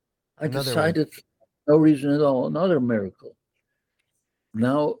 I decided for no reason at all, another miracle.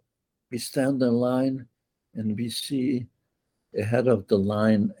 Now we stand in line and we see ahead of the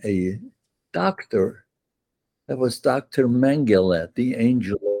line a doctor. That was Dr. Mengele, the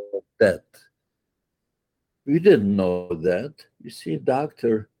angel of death. We didn't know that. You see a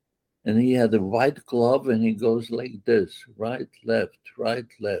doctor, and he had a white glove, and he goes like this, right, left, right,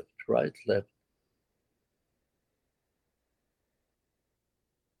 left, right, left.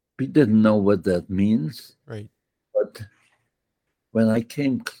 We didn't know what that means. Right. But when I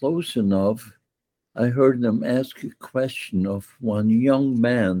came close enough, I heard them ask a question of one young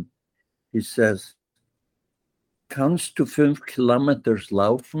man. He says, kannst du 5 kilometers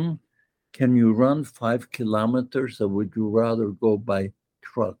laufen? Can you run 5 kilometers, or would you rather go by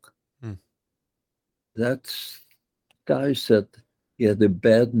truck? Hmm. That guy said he had a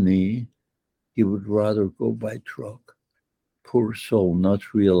bad knee. He would rather go by truck. Poor soul,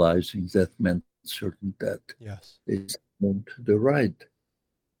 not realizing that meant certain death. Yes. It's moved to the right.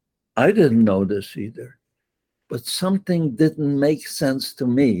 I didn't know this either, but something didn't make sense to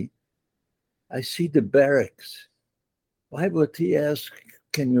me. I see the barracks. Why would he ask,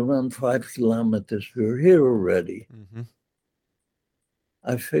 can you run 5 kilometers? We're here already. Mm-hmm.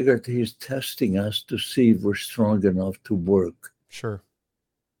 I figured he's testing us to see if we're strong enough to work. Sure.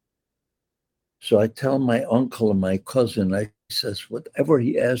 So I tell my uncle and my cousin, I says, whatever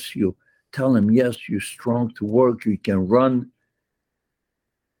he asks you, tell him, yes, you're strong to work, you can run.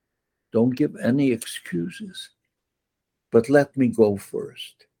 Don't give any excuses, but let me go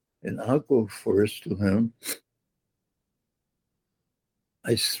first. And I'll go first to him.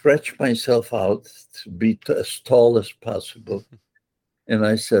 I stretch myself out to be as tall as possible. And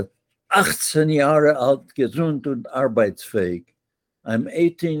I said, 18 Jahre alt, gesund und arbeitsfähig. I'm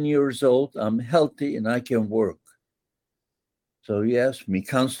 18 years old, I'm healthy, and I can work. So he asked me,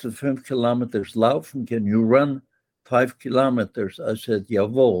 kannst du 5 kilometers laufen? Can you run 5 kilometers? I said,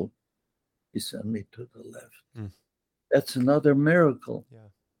 jawohl. He sent me to the left. Mm. That's another miracle. Yeah.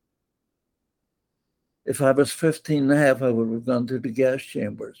 If I was 15 and a half, I would have gone to the gas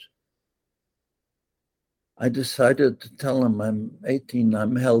chambers. I decided to tell him I'm 18,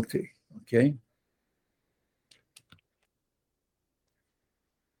 I'm healthy, okay?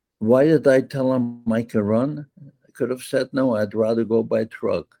 Why did I tell him I could run? I could have said, no, I'd rather go by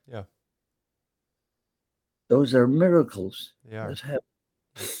truck. Yeah. Those are miracles. Yeah. That happen.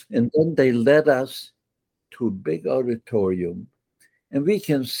 And then they led us to a big auditorium. And we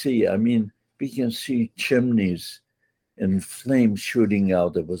can see, we can see chimneys and flames shooting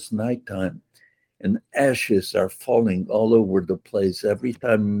out. It was nighttime. And ashes are falling all over the place. Every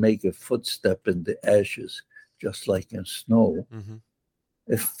time we make a footstep in the ashes, just like in snow. Mm-hmm.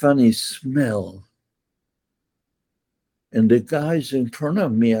 A funny smell. And the guys in front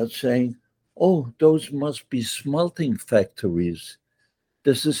of me are saying, oh, those must be smelting factories.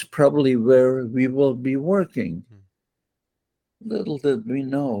 This is probably where we will be working. Mm-hmm. Little did we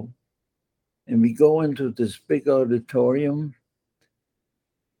know. And we go into this big auditorium,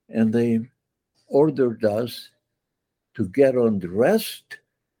 and they ordered us to get undressed,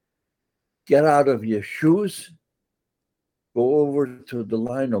 get out of your shoes, go over to the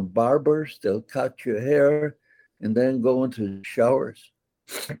line of barbers, they'll cut your hair, and then go into the showers.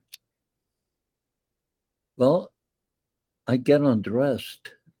 Well, I get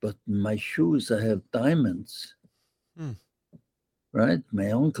undressed, but in my shoes, I have diamonds. Right?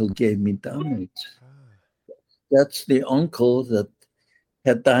 My uncle gave me diamonds. That's the uncle that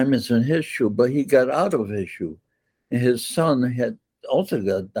had diamonds in his shoe, but he got out of his shoe. And his son had also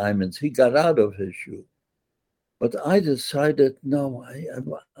got diamonds. He got out of his shoe. But I decided, no,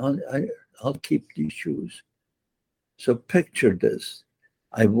 I'll keep these shoes. So picture this.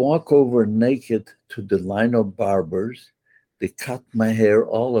 I walk over naked to the line of barbers. They cut my hair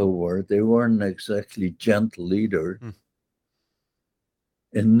all over. They weren't exactly gentle either.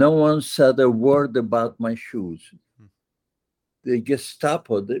 And no one said a word about my shoes. The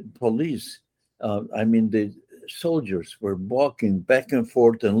Gestapo, the police, the soldiers were walking back and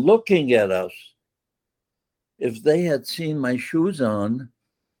forth and looking at us. If they had seen my shoes on,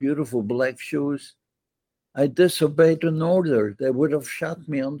 beautiful black shoes, I disobeyed an order. They would have shot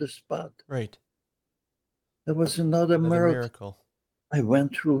me on the spot. Right. That was another miracle. I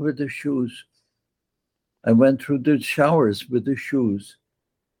went through with the shoes. I went through the showers with the shoes.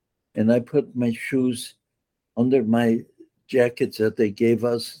 And I put my shoes under my jackets that they gave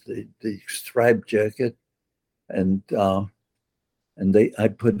us, the striped jacket. And I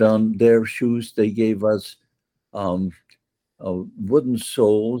put on their shoes. They gave us wooden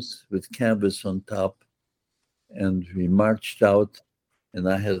soles with canvas on top. And we marched out, and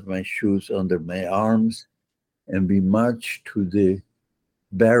I had my shoes under my arms, and we marched to the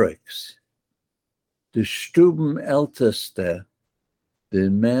barracks. The Stubenälteste, the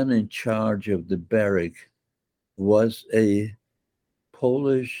man in charge of the barrack, was a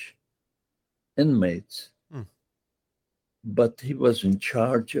Polish inmate, but he was in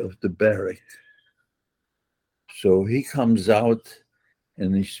charge of the barrack. So he comes out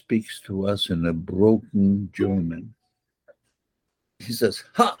and he speaks to us in a broken German. He says,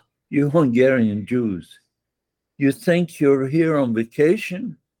 "Ha, you Hungarian Jews, you think you're here on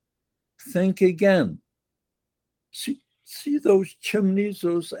vacation? Think again. See those chimneys,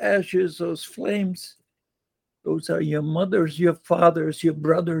 those ashes, those flames? Those are your mothers, your fathers, your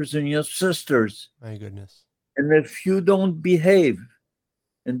brothers, and your sisters. My goodness. And if you don't behave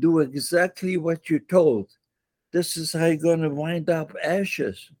and do exactly what you're told, this is how you're going to wind up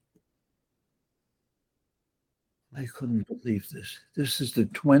ashes. I couldn't believe this. This is the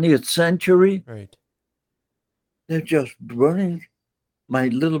 20th century. Right. They're just burning my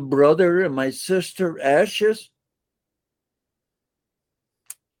little brother and my sister ashes.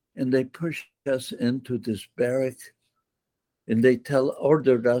 And they push us into this barrack, and they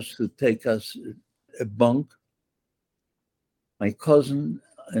ordered us to take us a bunk. My cousin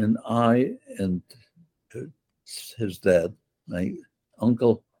and I and his dad, my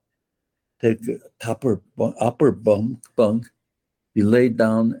uncle, take a upper bunk. We lay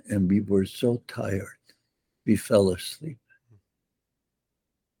down, and we were so tired, we fell asleep.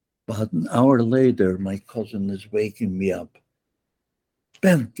 About an hour later, my cousin is waking me up.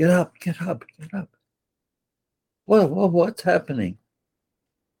 Ben, get up. What's happening?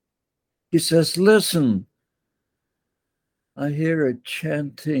 He says, listen, I hear a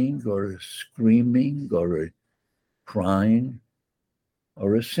chanting or a screaming or a crying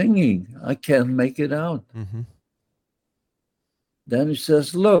or a singing. I can't make it out. Mm-hmm. Then he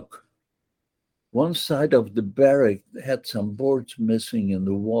says, look, one side of the barrack had some boards missing in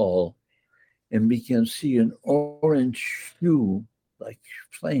the wall, and we can see an orange hue like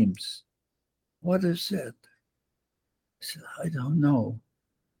flames. What is that? I said, I don't know.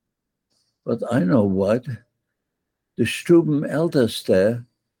 But I know what. The Stuben Älteste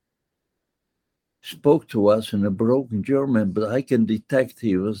spoke to us in a broken German, but I can detect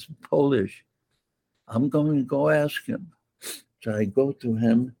he was Polish. I'm going to go ask him. So I go to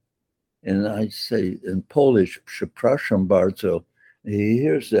him and I say in Polish, przepraszam bardzo. He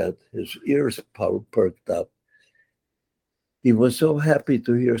hears that. His ears perked up. He was so happy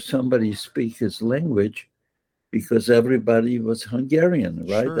to hear somebody speak his language because everybody was Hungarian,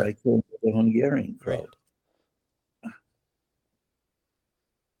 right? Sure. I came to the Hungarian crowd. Right.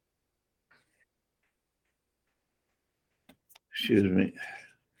 Excuse me.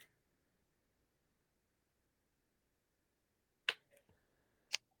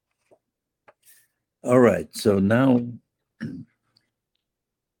 All right, so now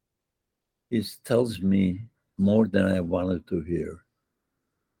he tells me more than I wanted to hear.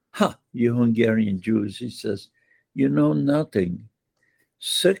 You Hungarian Jews, he says, you know nothing.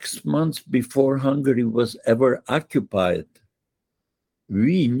 6 months before Hungary was ever occupied,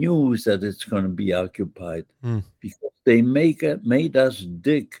 we knew that it's going to be occupied because they made us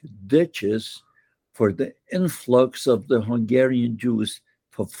dig ditches for the influx of the Hungarian Jews,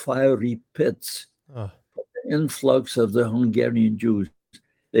 for fiery pits, for the influx of the Hungarian Jews.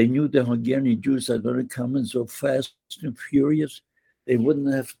 They knew the Hungarian Jews are going to come in so fast and furious, they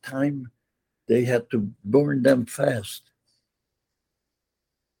wouldn't have time. They had to burn them fast.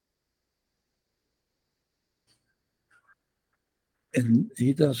 And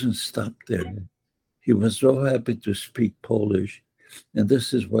he doesn't stop there. He was so happy to speak Polish. And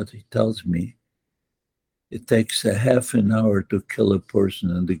this is what he tells me. It takes a half an hour to kill a person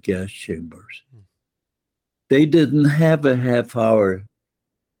in the gas chambers. They didn't have a half hour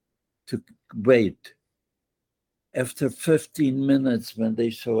to wait. After 15 minutes, when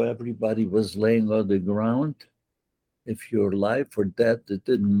they saw everybody was laying on the ground, if you're alive or dead, it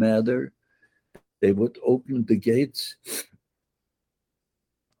didn't matter. They would open the gates.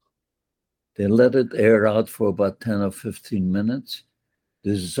 They let it air out for about 10 or 15 minutes.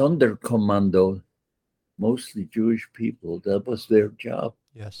 The Sonderkommando, mostly Jewish people, that was their job,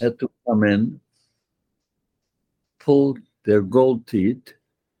 had to come in, pull their gold teeth,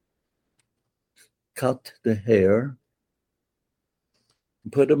 cut the hair,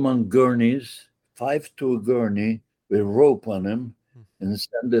 put them on gurneys, 5 to a gurney with rope on them, and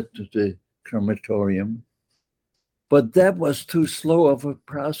send it to the crematorium. But that was too slow of a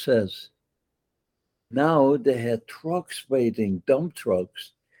process. Now they had trucks waiting, dump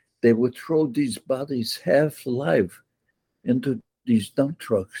trucks. They would throw these bodies half alive into these dump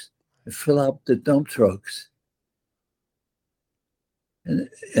trucks and fill up the dump trucks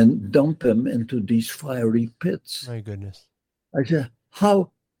and dump them into these fiery pits. My goodness. I said,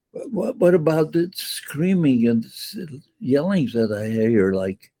 what about the screaming and yelling that I hear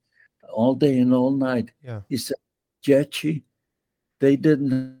like all day and all night? Yeah. He said, Jetchi, they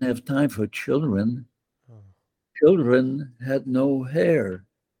didn't have time for children. Children had no hair.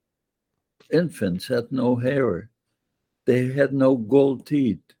 Infants had no hair. They had no gold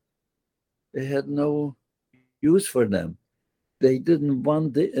teeth. They had no use for them. they didn't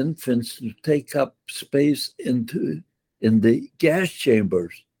want the infants to take up space in the gas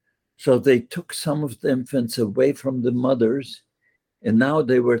chambers. So they took some of the infants away from the mothers, and now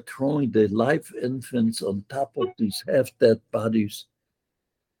they were throwing the live infants on top of these half-dead bodies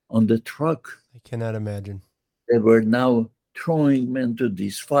on the truck. I cannot imagine. They were now throwing them into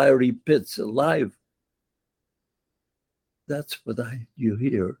these fiery pits alive. That's what you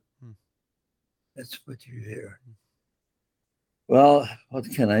hear. That's what you hear. Well, what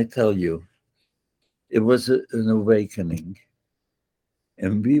can I tell you? It was an awakening.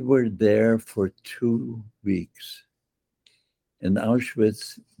 And we were there for 2 weeks. In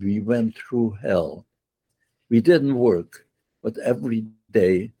Auschwitz, we went through hell. We didn't work, but every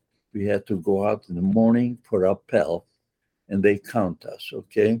day we had to go out in the morning for appel, and they count us,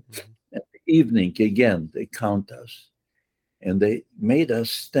 okay? In the evening, again, they count us. And they made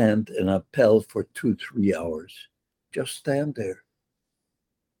us stand in appel for 2-3 hours. Just stand there.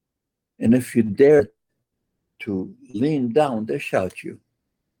 And if you dare to lean down, they shout you.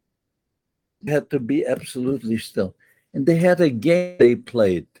 You had to be absolutely still. And they had a game they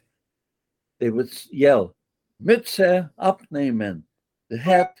played. They would yell, Mütze abnehmen, the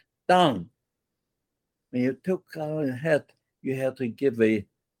hat down. When you took out a hat, you had to give a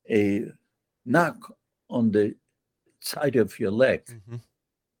knock on the side of your leg.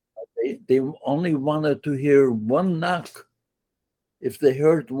 They only wanted to hear one knock. If they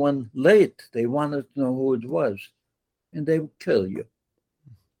heard one late, they wanted to know who it was, and they would kill you.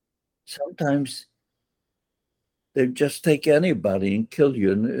 Sometimes they'd just take anybody and kill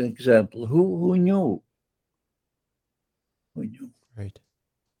you. An example, who knew? Who knew? Right.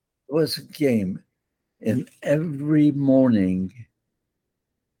 It was a game. And every morning,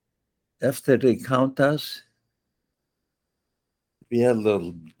 after they count us, we had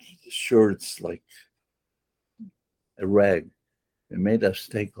little shirts like a rag. They made us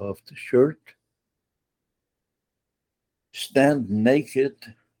take off the shirt, stand naked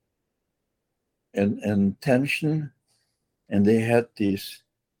and tension, and they had these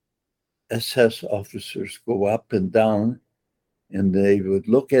SS officers go up and down, and they would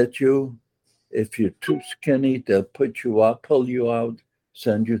look at you. If you're too skinny, they'll put you up, pull you out,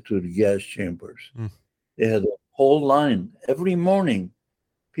 send you to the gas chambers. They had a whole line every morning,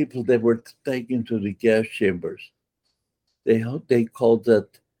 people that were taken to the gas chambers. They called that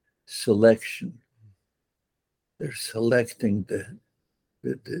selection. They're selecting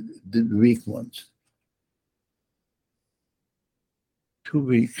the weak ones. 2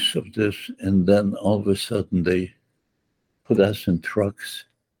 weeks of this, and then all of a sudden they put us in trucks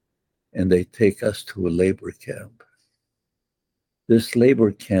and they take us to a labor camp. This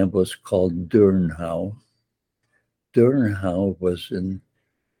labor camp was called Dernau. Dernau was in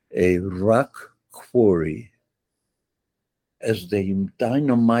a rock quarry. As they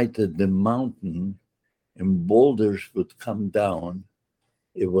dynamited the mountain and boulders would come down,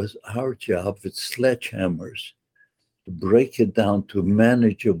 it was our job with sledgehammers to break it down to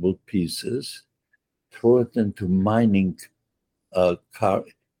manageable pieces, throw it into mining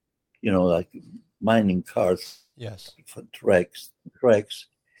like mining cars. Yes. For tracks,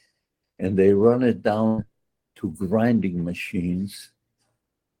 and they run it down to grinding machines.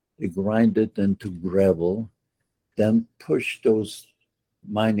 They grind it into gravel, then push those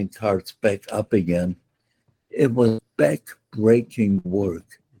mining carts back up again. It was back-breaking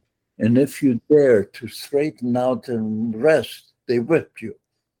work. And if you dare to straighten out and rest, they whipped you.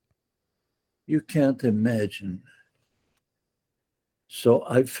 You can't imagine. So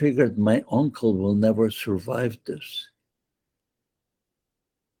I figured my uncle will never survive this.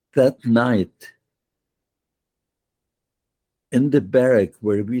 That night, in the barrack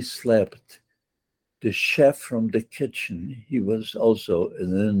where we slept, the chef from the kitchen, he was also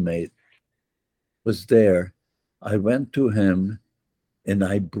an inmate, was there. I went to him and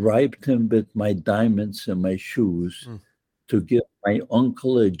I bribed him with my diamonds and my shoes to give my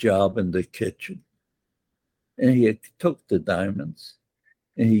uncle a job in the kitchen. And he took the diamonds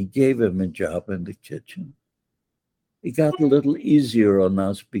and he gave him a job in the kitchen. It got a little easier on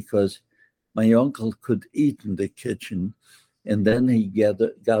us because my uncle could eat in the kitchen, and then he got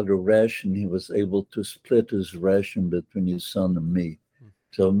a ration. He was able to split his ration between his son and me.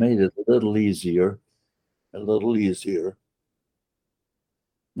 So it made it a little easier.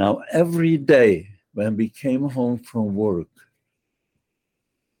 Now, every day when we came home from work,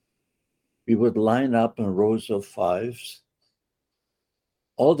 we would line up in rows of fives.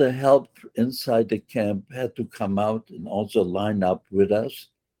 All the help inside the camp had to come out and also line up with us,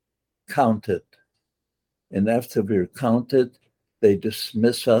 counted. And after we're counted, they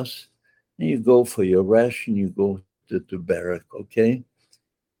dismiss us, and you go for your ration, you go escorted to barrack, okay?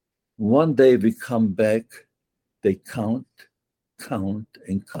 One day we come back, they count,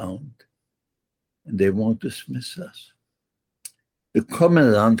 and count, and they won't dismiss us. The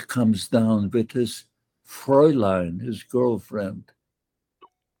commandant comes down with his Fräulein, his girlfriend.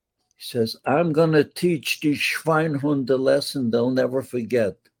 He says, I'm going to teach these Schweinhund a lesson they'll never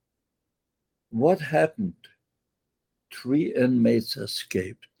forget. What happened? 3 inmates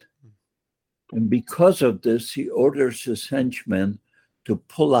escaped. And because of this, he orders his henchmen to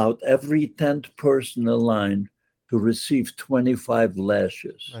pull out every 10th person in line to receive 25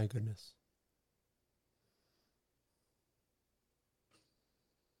 lashes. My goodness.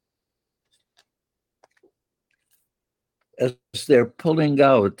 As they're pulling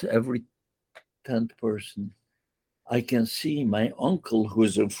out every 10th person, I can see my uncle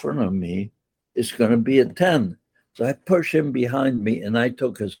who's in front of me is going to be a 10. So I push him behind me and I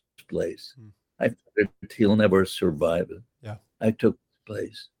took his place. I figured he'll never survive it. Yeah. I took his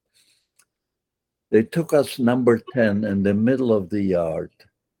place. They took us number 10 in the middle of the yard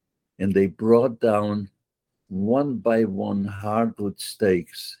and they brought down 1 by 1 hardwood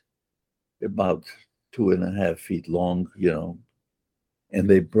stakes, about 2.5 feet long, and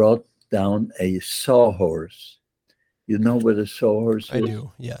they brought down a sawhorse. You know what a sawhorse is? I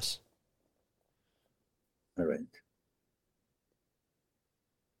do, yes. All right.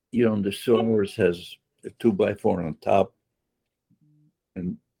 The sawhorse has a 2x4 on top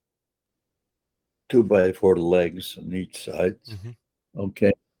and 2x4 legs on each side. Mm-hmm.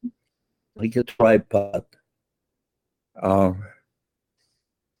 Okay. Like a tripod.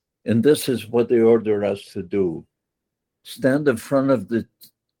 And this is what they order us to do. Stand in front of the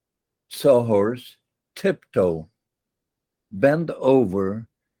sawhorse, tiptoe, bend over,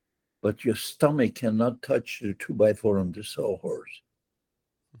 but your stomach cannot touch the 2x4 on the sawhorse.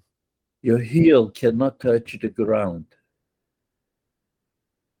 Your heel cannot touch the ground.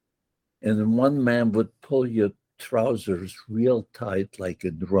 And then one man would pull your trousers real tight like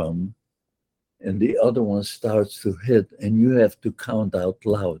a drum, and the other one starts to hit, and you have to count out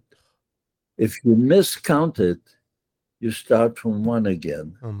loud. If you miscount it, you start from 1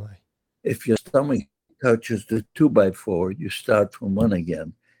 again. Oh my. If your stomach touches the 2x4, you start from 1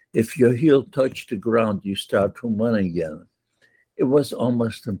 again. If your heel touched the ground, you start from 1 again. It was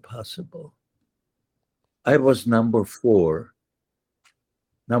almost impossible. I was number 4.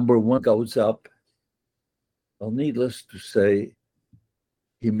 Number 1 goes up. Well, needless to say,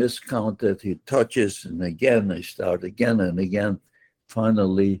 he miscounted, he touches, and again, they start again and again.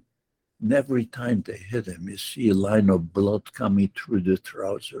 Finally, and every time they hit him, you see a line of blood coming through the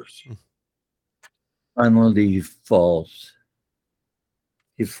trousers. Finally, he falls.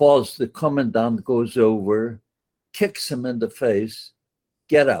 He falls, the commandant goes over, kicks him in the face,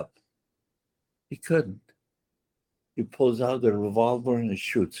 get up. He couldn't. He pulls out a revolver and he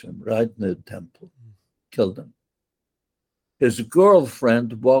shoots him right in the temple, killed him. His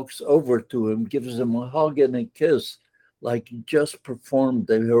girlfriend walks over to him, gives him a hug and a kiss, like he just performed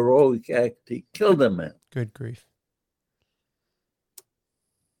the heroic act. He killed a man. Good grief.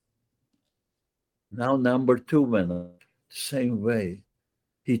 Now number 2 went up the same way.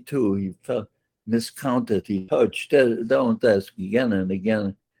 He felt miscounted. He touched, don't ask, again and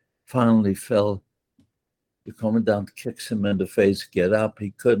again. Finally fell. The commandant kicks him in the face, get up.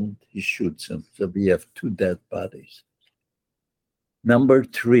 He couldn't. He shoots him. So we have 2 dead bodies. Number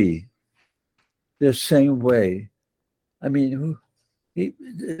 3, the same way. I mean,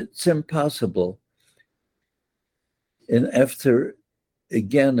 it's impossible. And after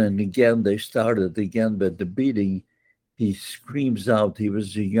again and again, they started again, but the beating, he screams out, he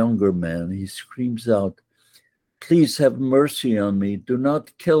was a younger man, he screams out, please have mercy on me, do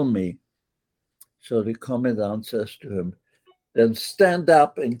not kill me. So the commandant says to him, then stand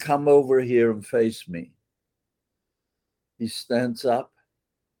up and come over here and face me. He stands up,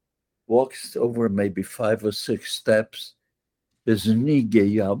 walks over maybe 5 or 6 steps. His knee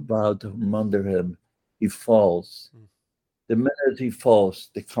gave out from under him. He falls. The minute he falls,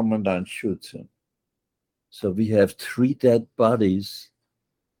 the commandant shoots him. So we have 3 dead bodies.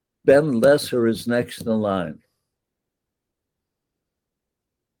 Ben Lesser is next in line.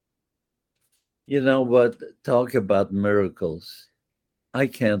 You know what? Talk about miracles. I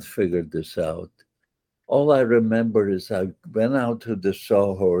can't figure this out. All I remember is I went out to the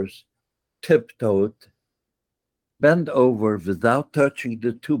sawhorse, tiptoed, bent over without touching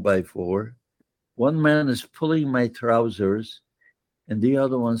the 2x4. One man is pulling my trousers, and the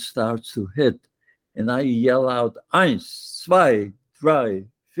other one starts to hit. And I yell out, 1, 2, 3,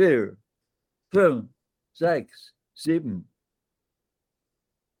 4, 5, 6, 7.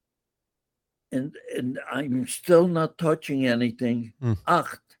 and I'm still not touching anything. 8,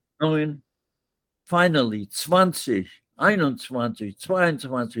 9, finally 20, 21,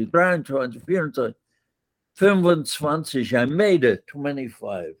 22, 23, 24, 25. I made it,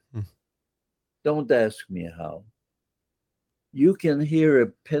 25. Don't ask me how. You can hear a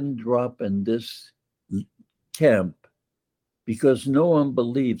pin drop in this camp because no one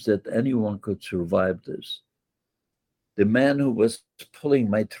believes that anyone could survive this. The man who was pulling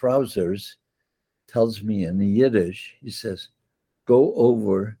my trousers tells me in Yiddish, he says, go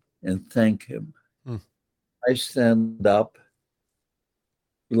over and thank him. I stand up.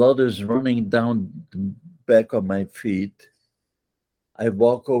 Blood is running down the back of my feet. I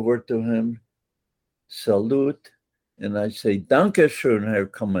walk over to him, salute, and I say, Danke schön, Herr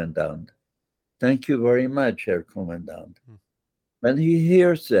Kommandant. Thank you very much, Herr Kommandant. When he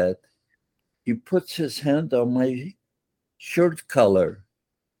hears that, he puts his hand on my shirt collar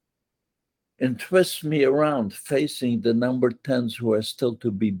and twists me around facing the number 10s who are still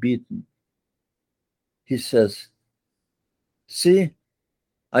to be beaten. He says, see,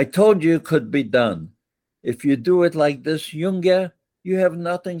 I told you it could be done. If you do it like this, Junge, you have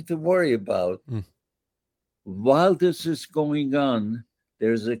nothing to worry about. While this is going on,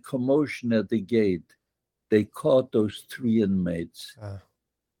 there's a commotion at the gate. They caught those 3 inmates.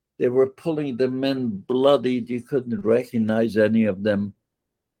 They were pulling the men bloodied. You couldn't recognize any of them.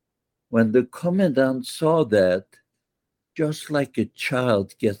 When the commandant saw that, just like a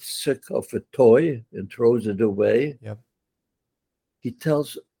child gets sick of a toy and throws it away, he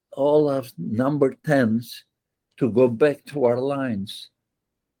tells all of number 10s to go back to our lines.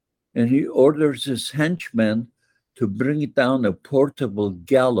 And he orders his henchmen to bring down a portable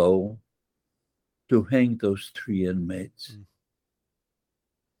gallows to hang those 3 inmates.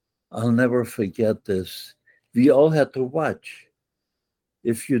 I'll never forget this. We all had to watch.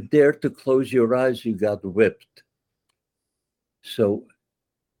 If you dared to close your eyes, you got whipped. So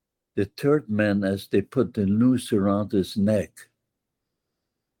the 3rd man, as they put the noose around his neck,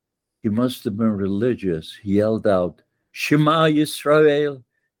 he must have been religious. He yelled out, Shema Yisrael.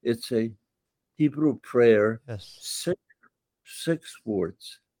 It's a Hebrew prayer. 6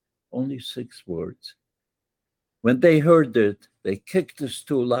 words, only 6 words. When they heard it, they kicked the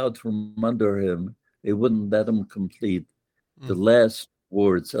stool out from under him. They wouldn't let him complete the last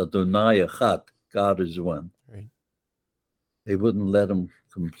words, Adonai Echad, God is one. Right. They wouldn't let him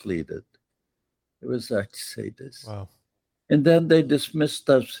complete it. It was like say this. Wow. And then they dismissed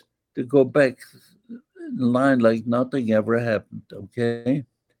us to go back in line like nothing ever happened, okay?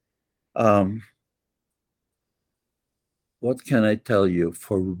 What can I tell you?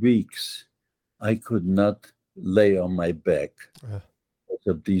 For weeks, I could not lay on my back because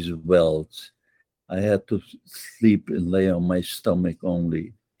of these welts. I had to sleep and lay on my stomach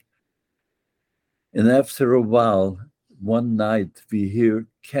only. And after a while, one night, we hear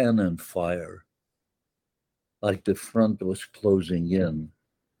cannon fire, like the front was closing in.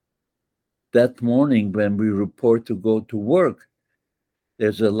 That morning, when we report to go to work,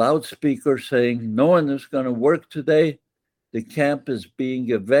 there's a loudspeaker saying, no one is going to work today. The camp is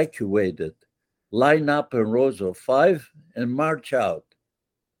being evacuated. Line up in rows of 5 and march out.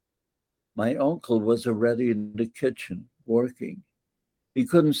 My uncle was already in the kitchen working. We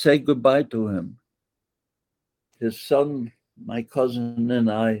couldn't say goodbye to him. His son, my cousin, and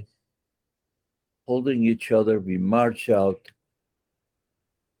I, holding each other, we march out.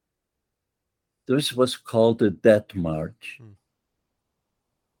 This was called the Death March.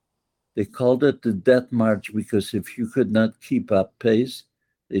 They called it the Death March because if you could not keep up pace,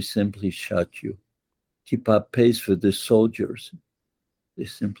 they simply shot you. Keep up pace with the soldiers, they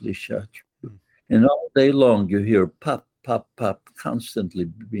simply shot you. And all day long you hear pop, pop, pop, constantly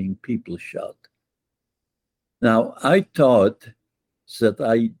being people shot. Now, I thought that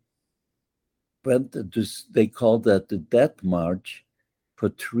I went to this, they called that the Death March, for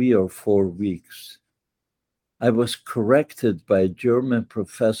 3 or 4 weeks. I was corrected by a German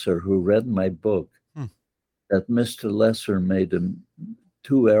professor who read my book that Mr. Lesser made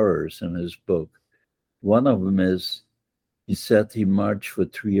 2 errors in his book. One of them is, he said he marched for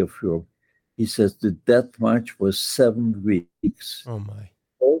 3 or 4. He says the Death March was 7 weeks. Oh my.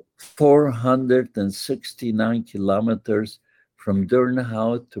 469 kilometers from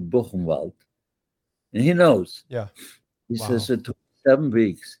Dürnhout to Buchenwald. And he knows. Yeah. He says it took 7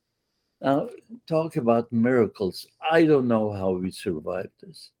 weeks. Now, talk about miracles. I don't know how we survived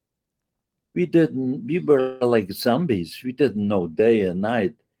this. We were like zombies. We didn't know day and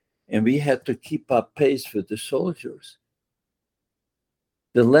night. And we had to keep up pace with the soldiers.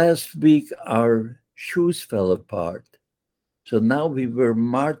 The last week, our shoes fell apart. So now we were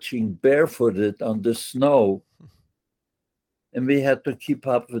marching barefooted on the snow, and we had to keep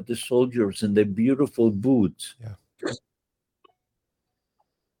up with the soldiers in their beautiful boots. Yeah.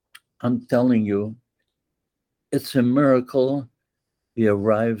 I'm telling you, it's a miracle. We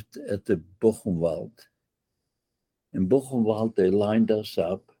arrived at the Buchenwald. In Buchenwald, they lined us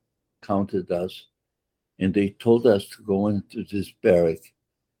up, counted us, and they told us to go into this barrack.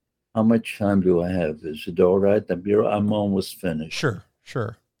 How much time do I have? Is it all right? I'm almost finished.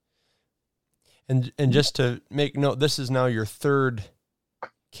 Sure. And just to make note, this is now your third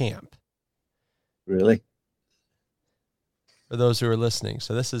camp. Really? For those who are listening.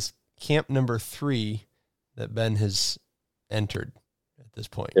 So this is camp number 3 that Ben has entered at this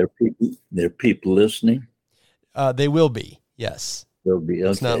point. There are people listening? They will be, yes. They'll be,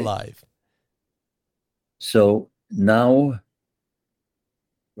 okay. It's not live. So now,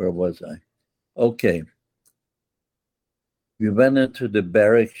 where was I? Okay. We went into the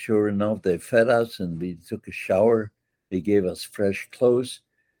barrack. Sure enough, they fed us and we took a shower. They gave us fresh clothes.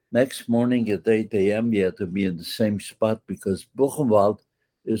 Next morning at 8 a.m., we had to be in the same spot because Buchenwald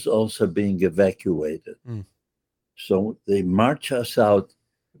is also being evacuated. So they march us out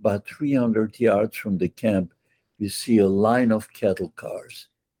about 300 yards from the camp. We see a line of cattle cars.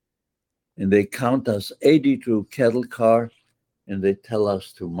 And they count us 82 cattle car, and they tell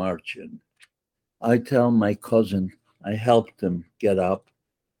us to march in. I tell my cousin, I helped him get up.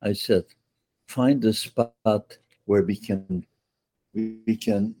 I said, find a spot where we can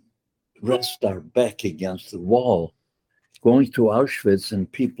rest our back against the wall. Going to Auschwitz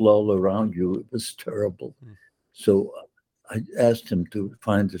and people all around you, it was terrible. So I asked him to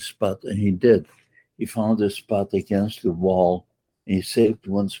find a spot, and he did. He found a spot against the wall, and he saved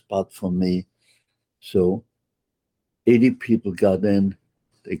one spot for me. So 80 people got in.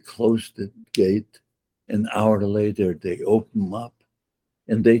 They closed the gate. An hour later, they opened up,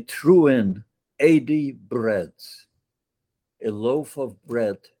 and they threw in 80 breads, a loaf of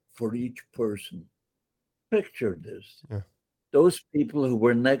bread for each person. Picture this. Yeah. Those people who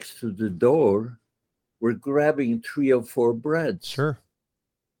were next to the door were grabbing 3 or 4 breads. Sure.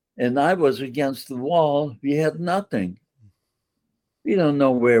 And I was against the wall. We had nothing. We don't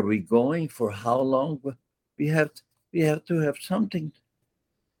know where we're going, for how long, but we have to have something.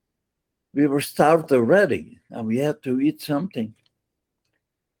 We were starved already, and we had to eat something.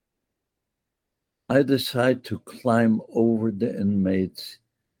 I decided to climb over the inmates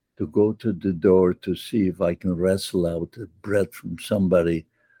to go to the door to see if I can wrestle out the bread from somebody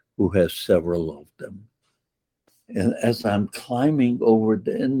who has several of them. And as I'm climbing over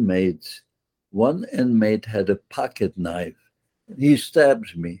the inmates, one inmate had a pocket knife. He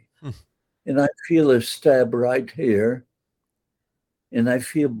stabs me. And I feel a stab right here. And I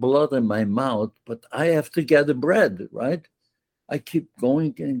feel blood in my mouth, but I have to get the bread, right? I keep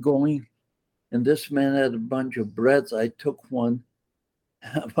going and going. And this man had a bunch of breads. I took one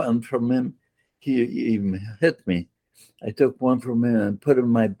from him. He hit me. I took one from him and put it in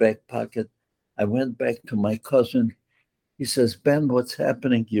my back pocket. I went back to my cousin. He says, Ben, what's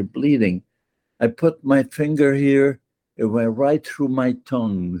happening? You're bleeding. I put my finger here. It went right through my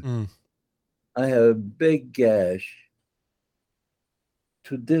tongue. I have a big gash.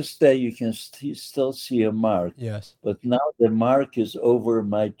 To this day, you can still see a mark. Yes. But now the mark is over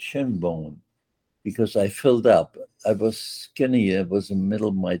my chin bone because I filled up. I was skinny. It was in the middle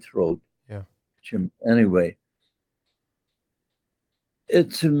of my throat. Yeah. Anyway,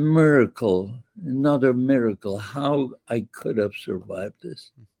 it's a miracle, another miracle, how I could have survived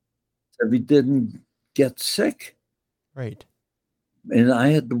this. So we didn't get sick. Right. And I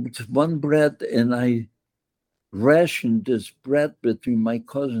had one bread, and I rationed this bread between my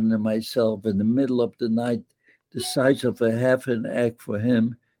cousin and myself in the middle of the night, the size of a half an egg for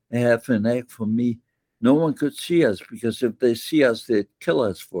him, a half an egg for me. No one could see us, because if they see us, they'd kill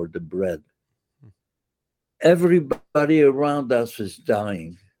us for the bread. Everybody around us is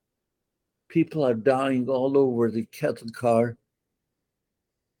dying. People are dying all over the cattle car.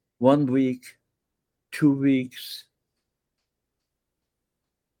 1 week, 2 weeks.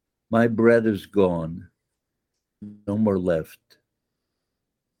 My bread is gone. No more left.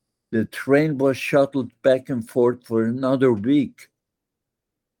 The train was shuttled back and forth for another week.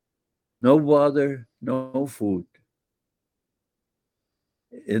 No water, no food.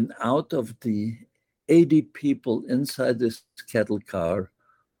 And out of the 80 people inside this cattle car,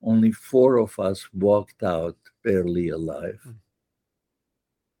 only 4 of us walked out barely alive.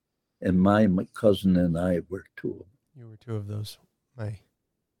 And my cousin and I were 2. You were 2 of those.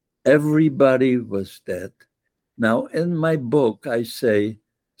 Everybody was dead. Now, in my book, I say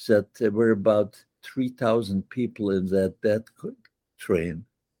that there were about 3,000 people in that death train.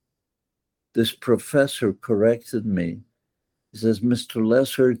 This professor corrected me. He says, Mr.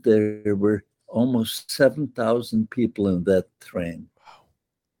 Lesser, there were almost 7,000 people in that train. Wow.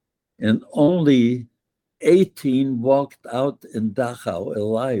 And only 18 walked out in Dachau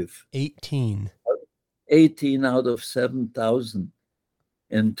alive. 18. 18 out of 7,000.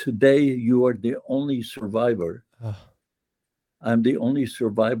 And today you are the only survivor. I'm the only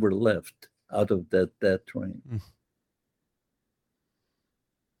survivor left out of that train. Mm.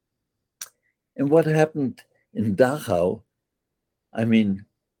 And what happened in Dachau, I mean,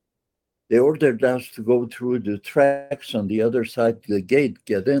 they ordered us to go through the tracks on the other side of the gate,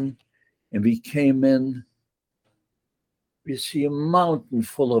 get in, and we came in. We see a mountain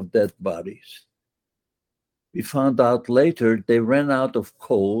full of dead bodies. We found out later they ran out of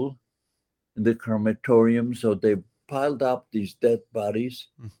coal in the crematorium, so they piled up these dead bodies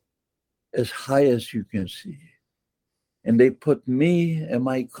as high as you can see. And they put me and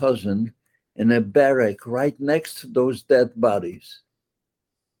my cousin in a barrack right next to those dead bodies,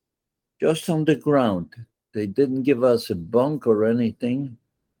 just on the ground. They didn't give us a bunk or anything.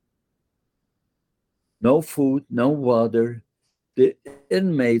 No food, no water. The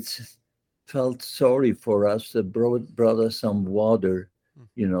inmates felt sorry for us. They brought us some water,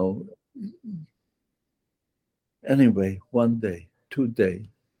 you know. Anyway, one day, 2 days,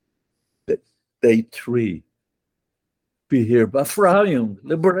 day 3, we hear Befreiung,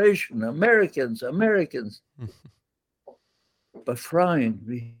 liberation, Americans.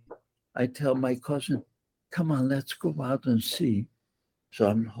 Befreiung. I tell my cousin, come on, let's go out and see. So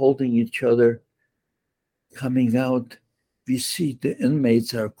I'm holding each other, coming out. We see the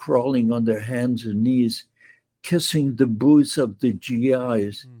inmates are crawling on their hands and knees, kissing the boots of the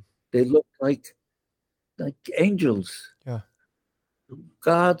GIs. They look like angels,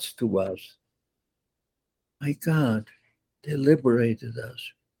 gods to us. My God, they liberated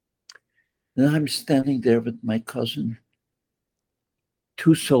us. And I'm standing there with my cousin.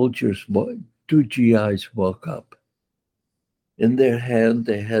 2 soldiers, 2 GIs walk up. In their hand,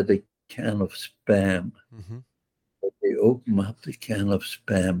 they had a can of Spam. Mm-hmm. They open up the can of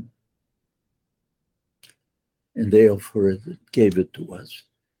Spam, and they gave it to us.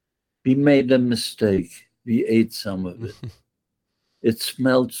 We made a mistake. We ate some of it. It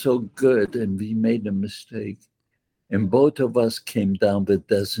smelled so good, and we made a mistake. And both of us came down with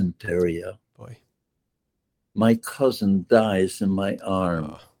dysentery. Boy. My cousin dies in my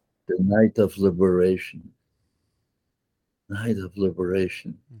arm the night of liberation. Night of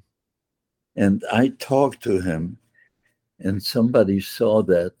liberation. And I talked to him, and somebody saw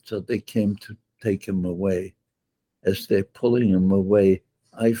that, so they came to take him away. As they're pulling him away,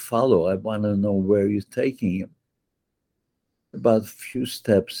 I follow. I want to know where you're taking him. About a few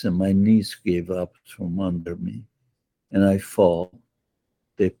steps, and my knees gave up from under me, and I fall.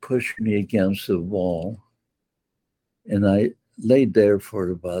 They push me against the wall, and I lay there for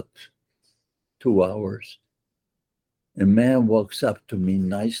about 2 hours. A man walks up to me,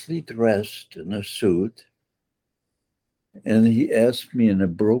 nicely dressed in a suit, and he asked me in a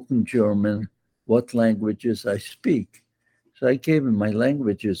broken German what languages I speak. So I gave him my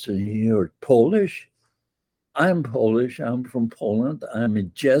languages, and he heard Polish. I'm Polish. I'm from Poland. I'm a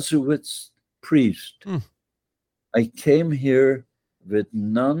Jesuit priest. I came here with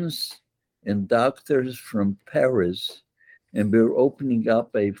nuns and doctors from Paris, and we're opening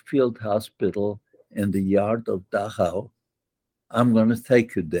up a field hospital in the yard of Dachau. I'm going to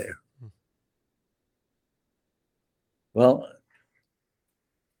take you there. Well,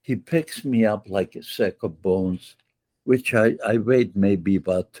 he picks me up like a sack of bones, which I weighed maybe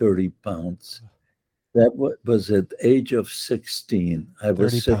about 30 pounds. That was at the age of 16. I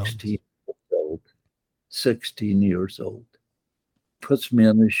was 16 years old. 16 years old. Puts me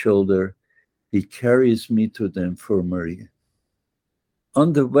on his shoulder. He carries me to the infirmary.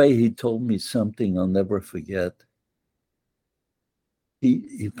 On the way, he told me something I'll never forget.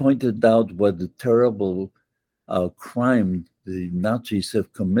 He pointed out what the terrible crime the Nazis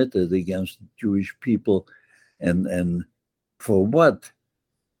have committed against Jewish people, and for what?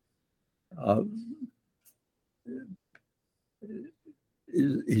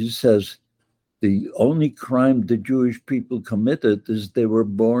 He says the only crime the Jewish people committed is they were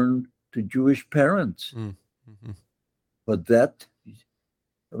born to Jewish parents. Mm-hmm. But that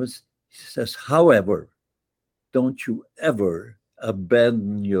was, he says, however, don't you ever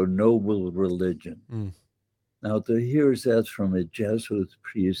abandon your noble religion. Now, to hear that from a Jesuit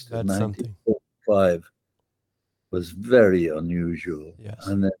priest in 1945 was very unusual. Yes.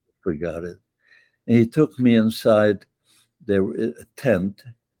 I never forgot it. And he took me inside a tent.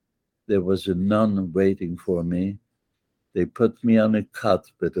 there was a nun waiting for me. They put me on a cot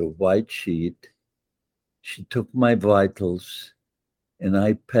with a white sheet. She took my vitals, and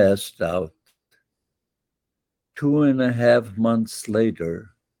I passed out. 2.5 months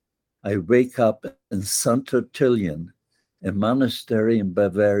later, I wake up in St. Tertullian, a monastery in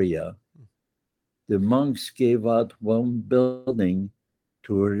Bavaria. The monks gave out one building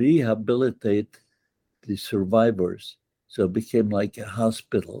to rehabilitate the survivors, so it became like a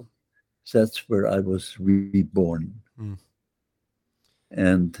hospital. That's where I was reborn.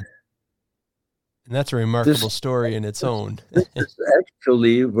 And that's a remarkable story in its own. This is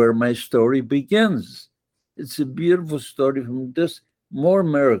actually where my story begins. It's a beautiful story from this. More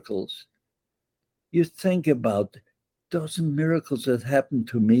miracles. You think about those miracles that happened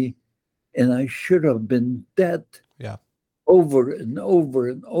to me, and I should have been dead. Yeah. Over and over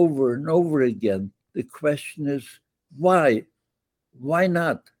and over and over again. The question is, why? Why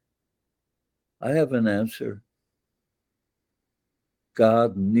not? I have an answer.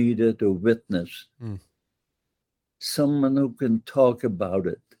 God needed a witness. Someone who can talk about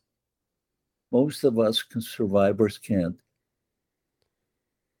it. Most of us survivors can't.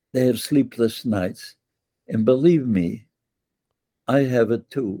 They have sleepless nights. And believe me, I have it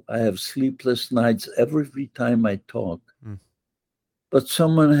too. I have sleepless nights every time I talk. But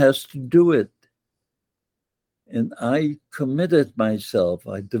someone has to do it. And I committed myself.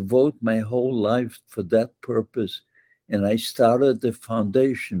 I devote my whole life for that purpose. And I started the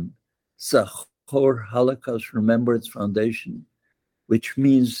foundation, Zachor Holocaust Remembrance Foundation, which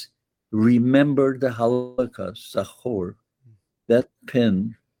means remember the Holocaust, Zachor. That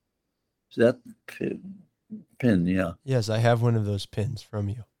pin, yeah. Yes, I have one of those pins from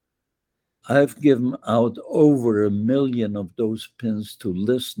you. I've given out over 1 million of those pins to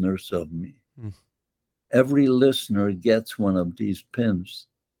listeners of me. Every listener gets one of these pins.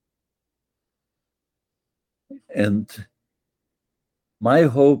 And my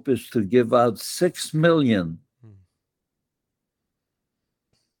hope is to give out 6 million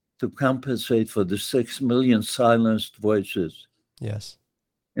to compensate for the 6 million silenced voices. Yes.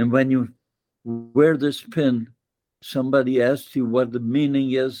 And when you wear this pin, somebody asks you what the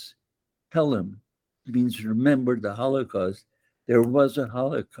meaning is, tell them. It means remember the Holocaust. There was a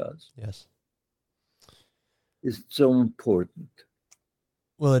Holocaust. Yes. It's so important.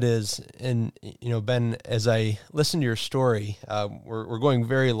 Well, it is. And, Ben, as I listen to your story, we're going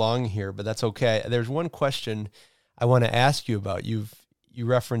very long here, but that's okay. There's one question I want to ask you about. You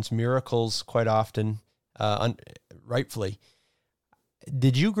reference miracles quite often, rightfully.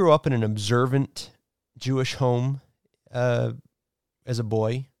 Did you grow up in an observant Jewish home as a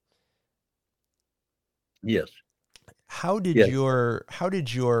boy? Yes. How did your,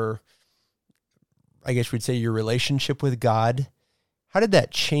 I guess we'd say, your relationship with God, how did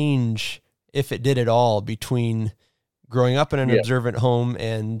that change, if it did at all, between growing up in an observant home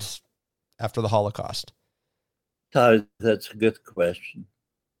and after the Holocaust? That's a good question.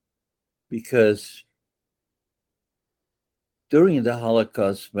 Because during the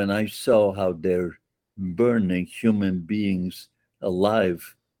Holocaust, when I saw how they're burning human beings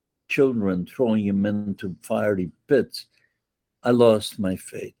alive, children, throwing them into fiery pits, I lost my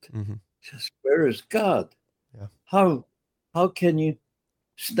faith. Just, where is God? Yeah. How can you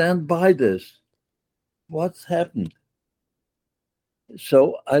stand by this? What's happened?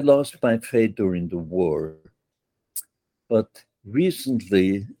 So I lost my faith during the war. But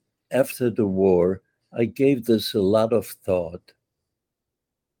recently, after the war, I gave this a lot of thought.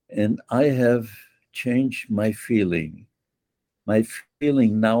 And I have changed my feeling. My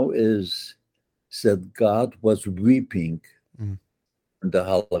feeling now is that God was weeping in the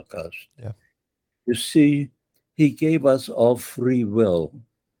Holocaust. Yeah. You see, he gave us all free will.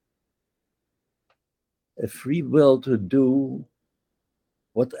 A free will to do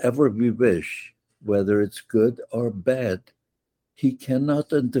whatever we wish, whether it's good or bad. He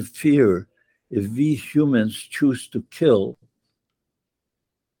cannot interfere if we humans choose to kill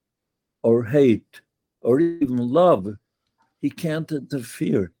or hate or even love. He can't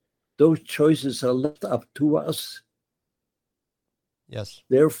interfere. Those choices are left up to us. Yes.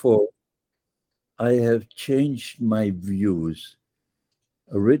 Therefore, I have changed my views.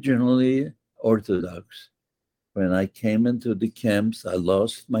 Originally Orthodox. When I came into the camps, I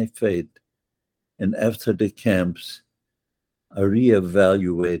lost my faith. And after the camps, I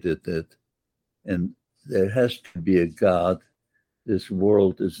reevaluated it. And there has to be a God. This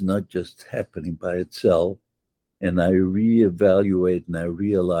world is not just happening by itself. And I reevaluate and I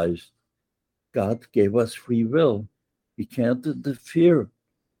realized God gave us free will. He can't interfere.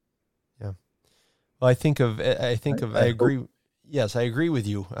 Yeah. Well, I agree. Yes, I agree with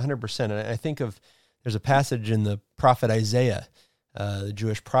you 100%. And I think there's a passage in the prophet Isaiah, the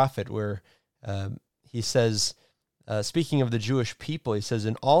Jewish prophet, where he says, speaking of the Jewish people, he says,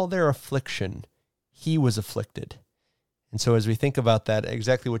 in all their affliction, he was afflicted. And so as we think about that,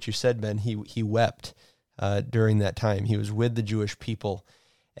 exactly what you said, Ben, he wept during that time. He was with the Jewish people.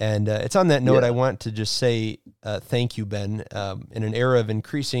 And it's on that note, I want to just say thank you, Ben. In an era of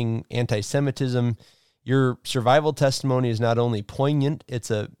increasing anti-Semitism, your survival testimony is not only poignant, it's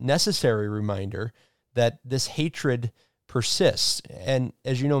a necessary reminder that this hatred persists. And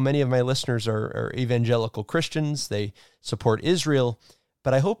as you know, many of my listeners are evangelical Christians. They support Israel.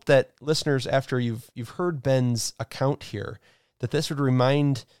 But I hope that listeners, after you've heard Ben's account here, that this would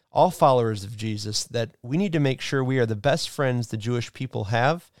remind all followers of Jesus that we need to make sure we are the best friends the Jewish people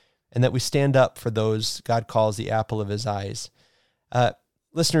have, and that we stand up for those God calls the apple of his eyes.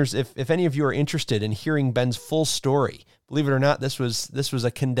 Listeners, if any of you are interested in hearing Ben's full story, believe it or not, this was a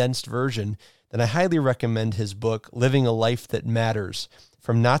condensed version, then I highly recommend his book, Living a Life That Matters,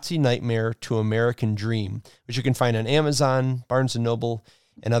 From Nazi Nightmare to American Dream, which you can find on Amazon, Barnes & Noble,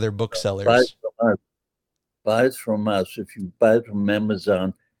 and other booksellers. Buy it from us. If you buy it from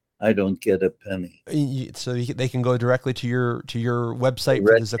Amazon, I don't get a penny. So they can go directly to your website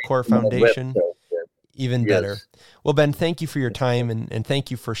for the Zachor Foundation. Even better. Well, Ben, thank you for your time, and thank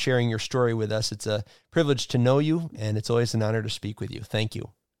you for sharing your story with us. It's a privilege to know you, and it's always an honor to speak with you. Thank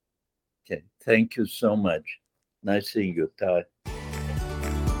you. Okay. Thank you so much. Nice seeing you, Ty.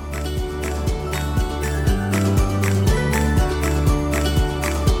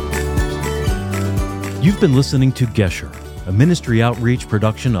 You've been listening to Gesher, a ministry outreach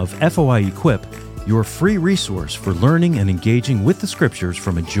production of FOI Equip, your free resource for learning and engaging with the Scriptures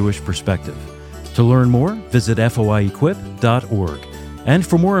from a Jewish perspective. To learn more, visit foiequip.org. And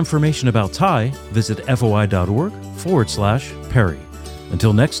for more information about Ty, visit foi.org/Perry.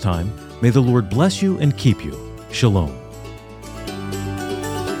 Until next time, may the Lord bless you and keep you. Shalom.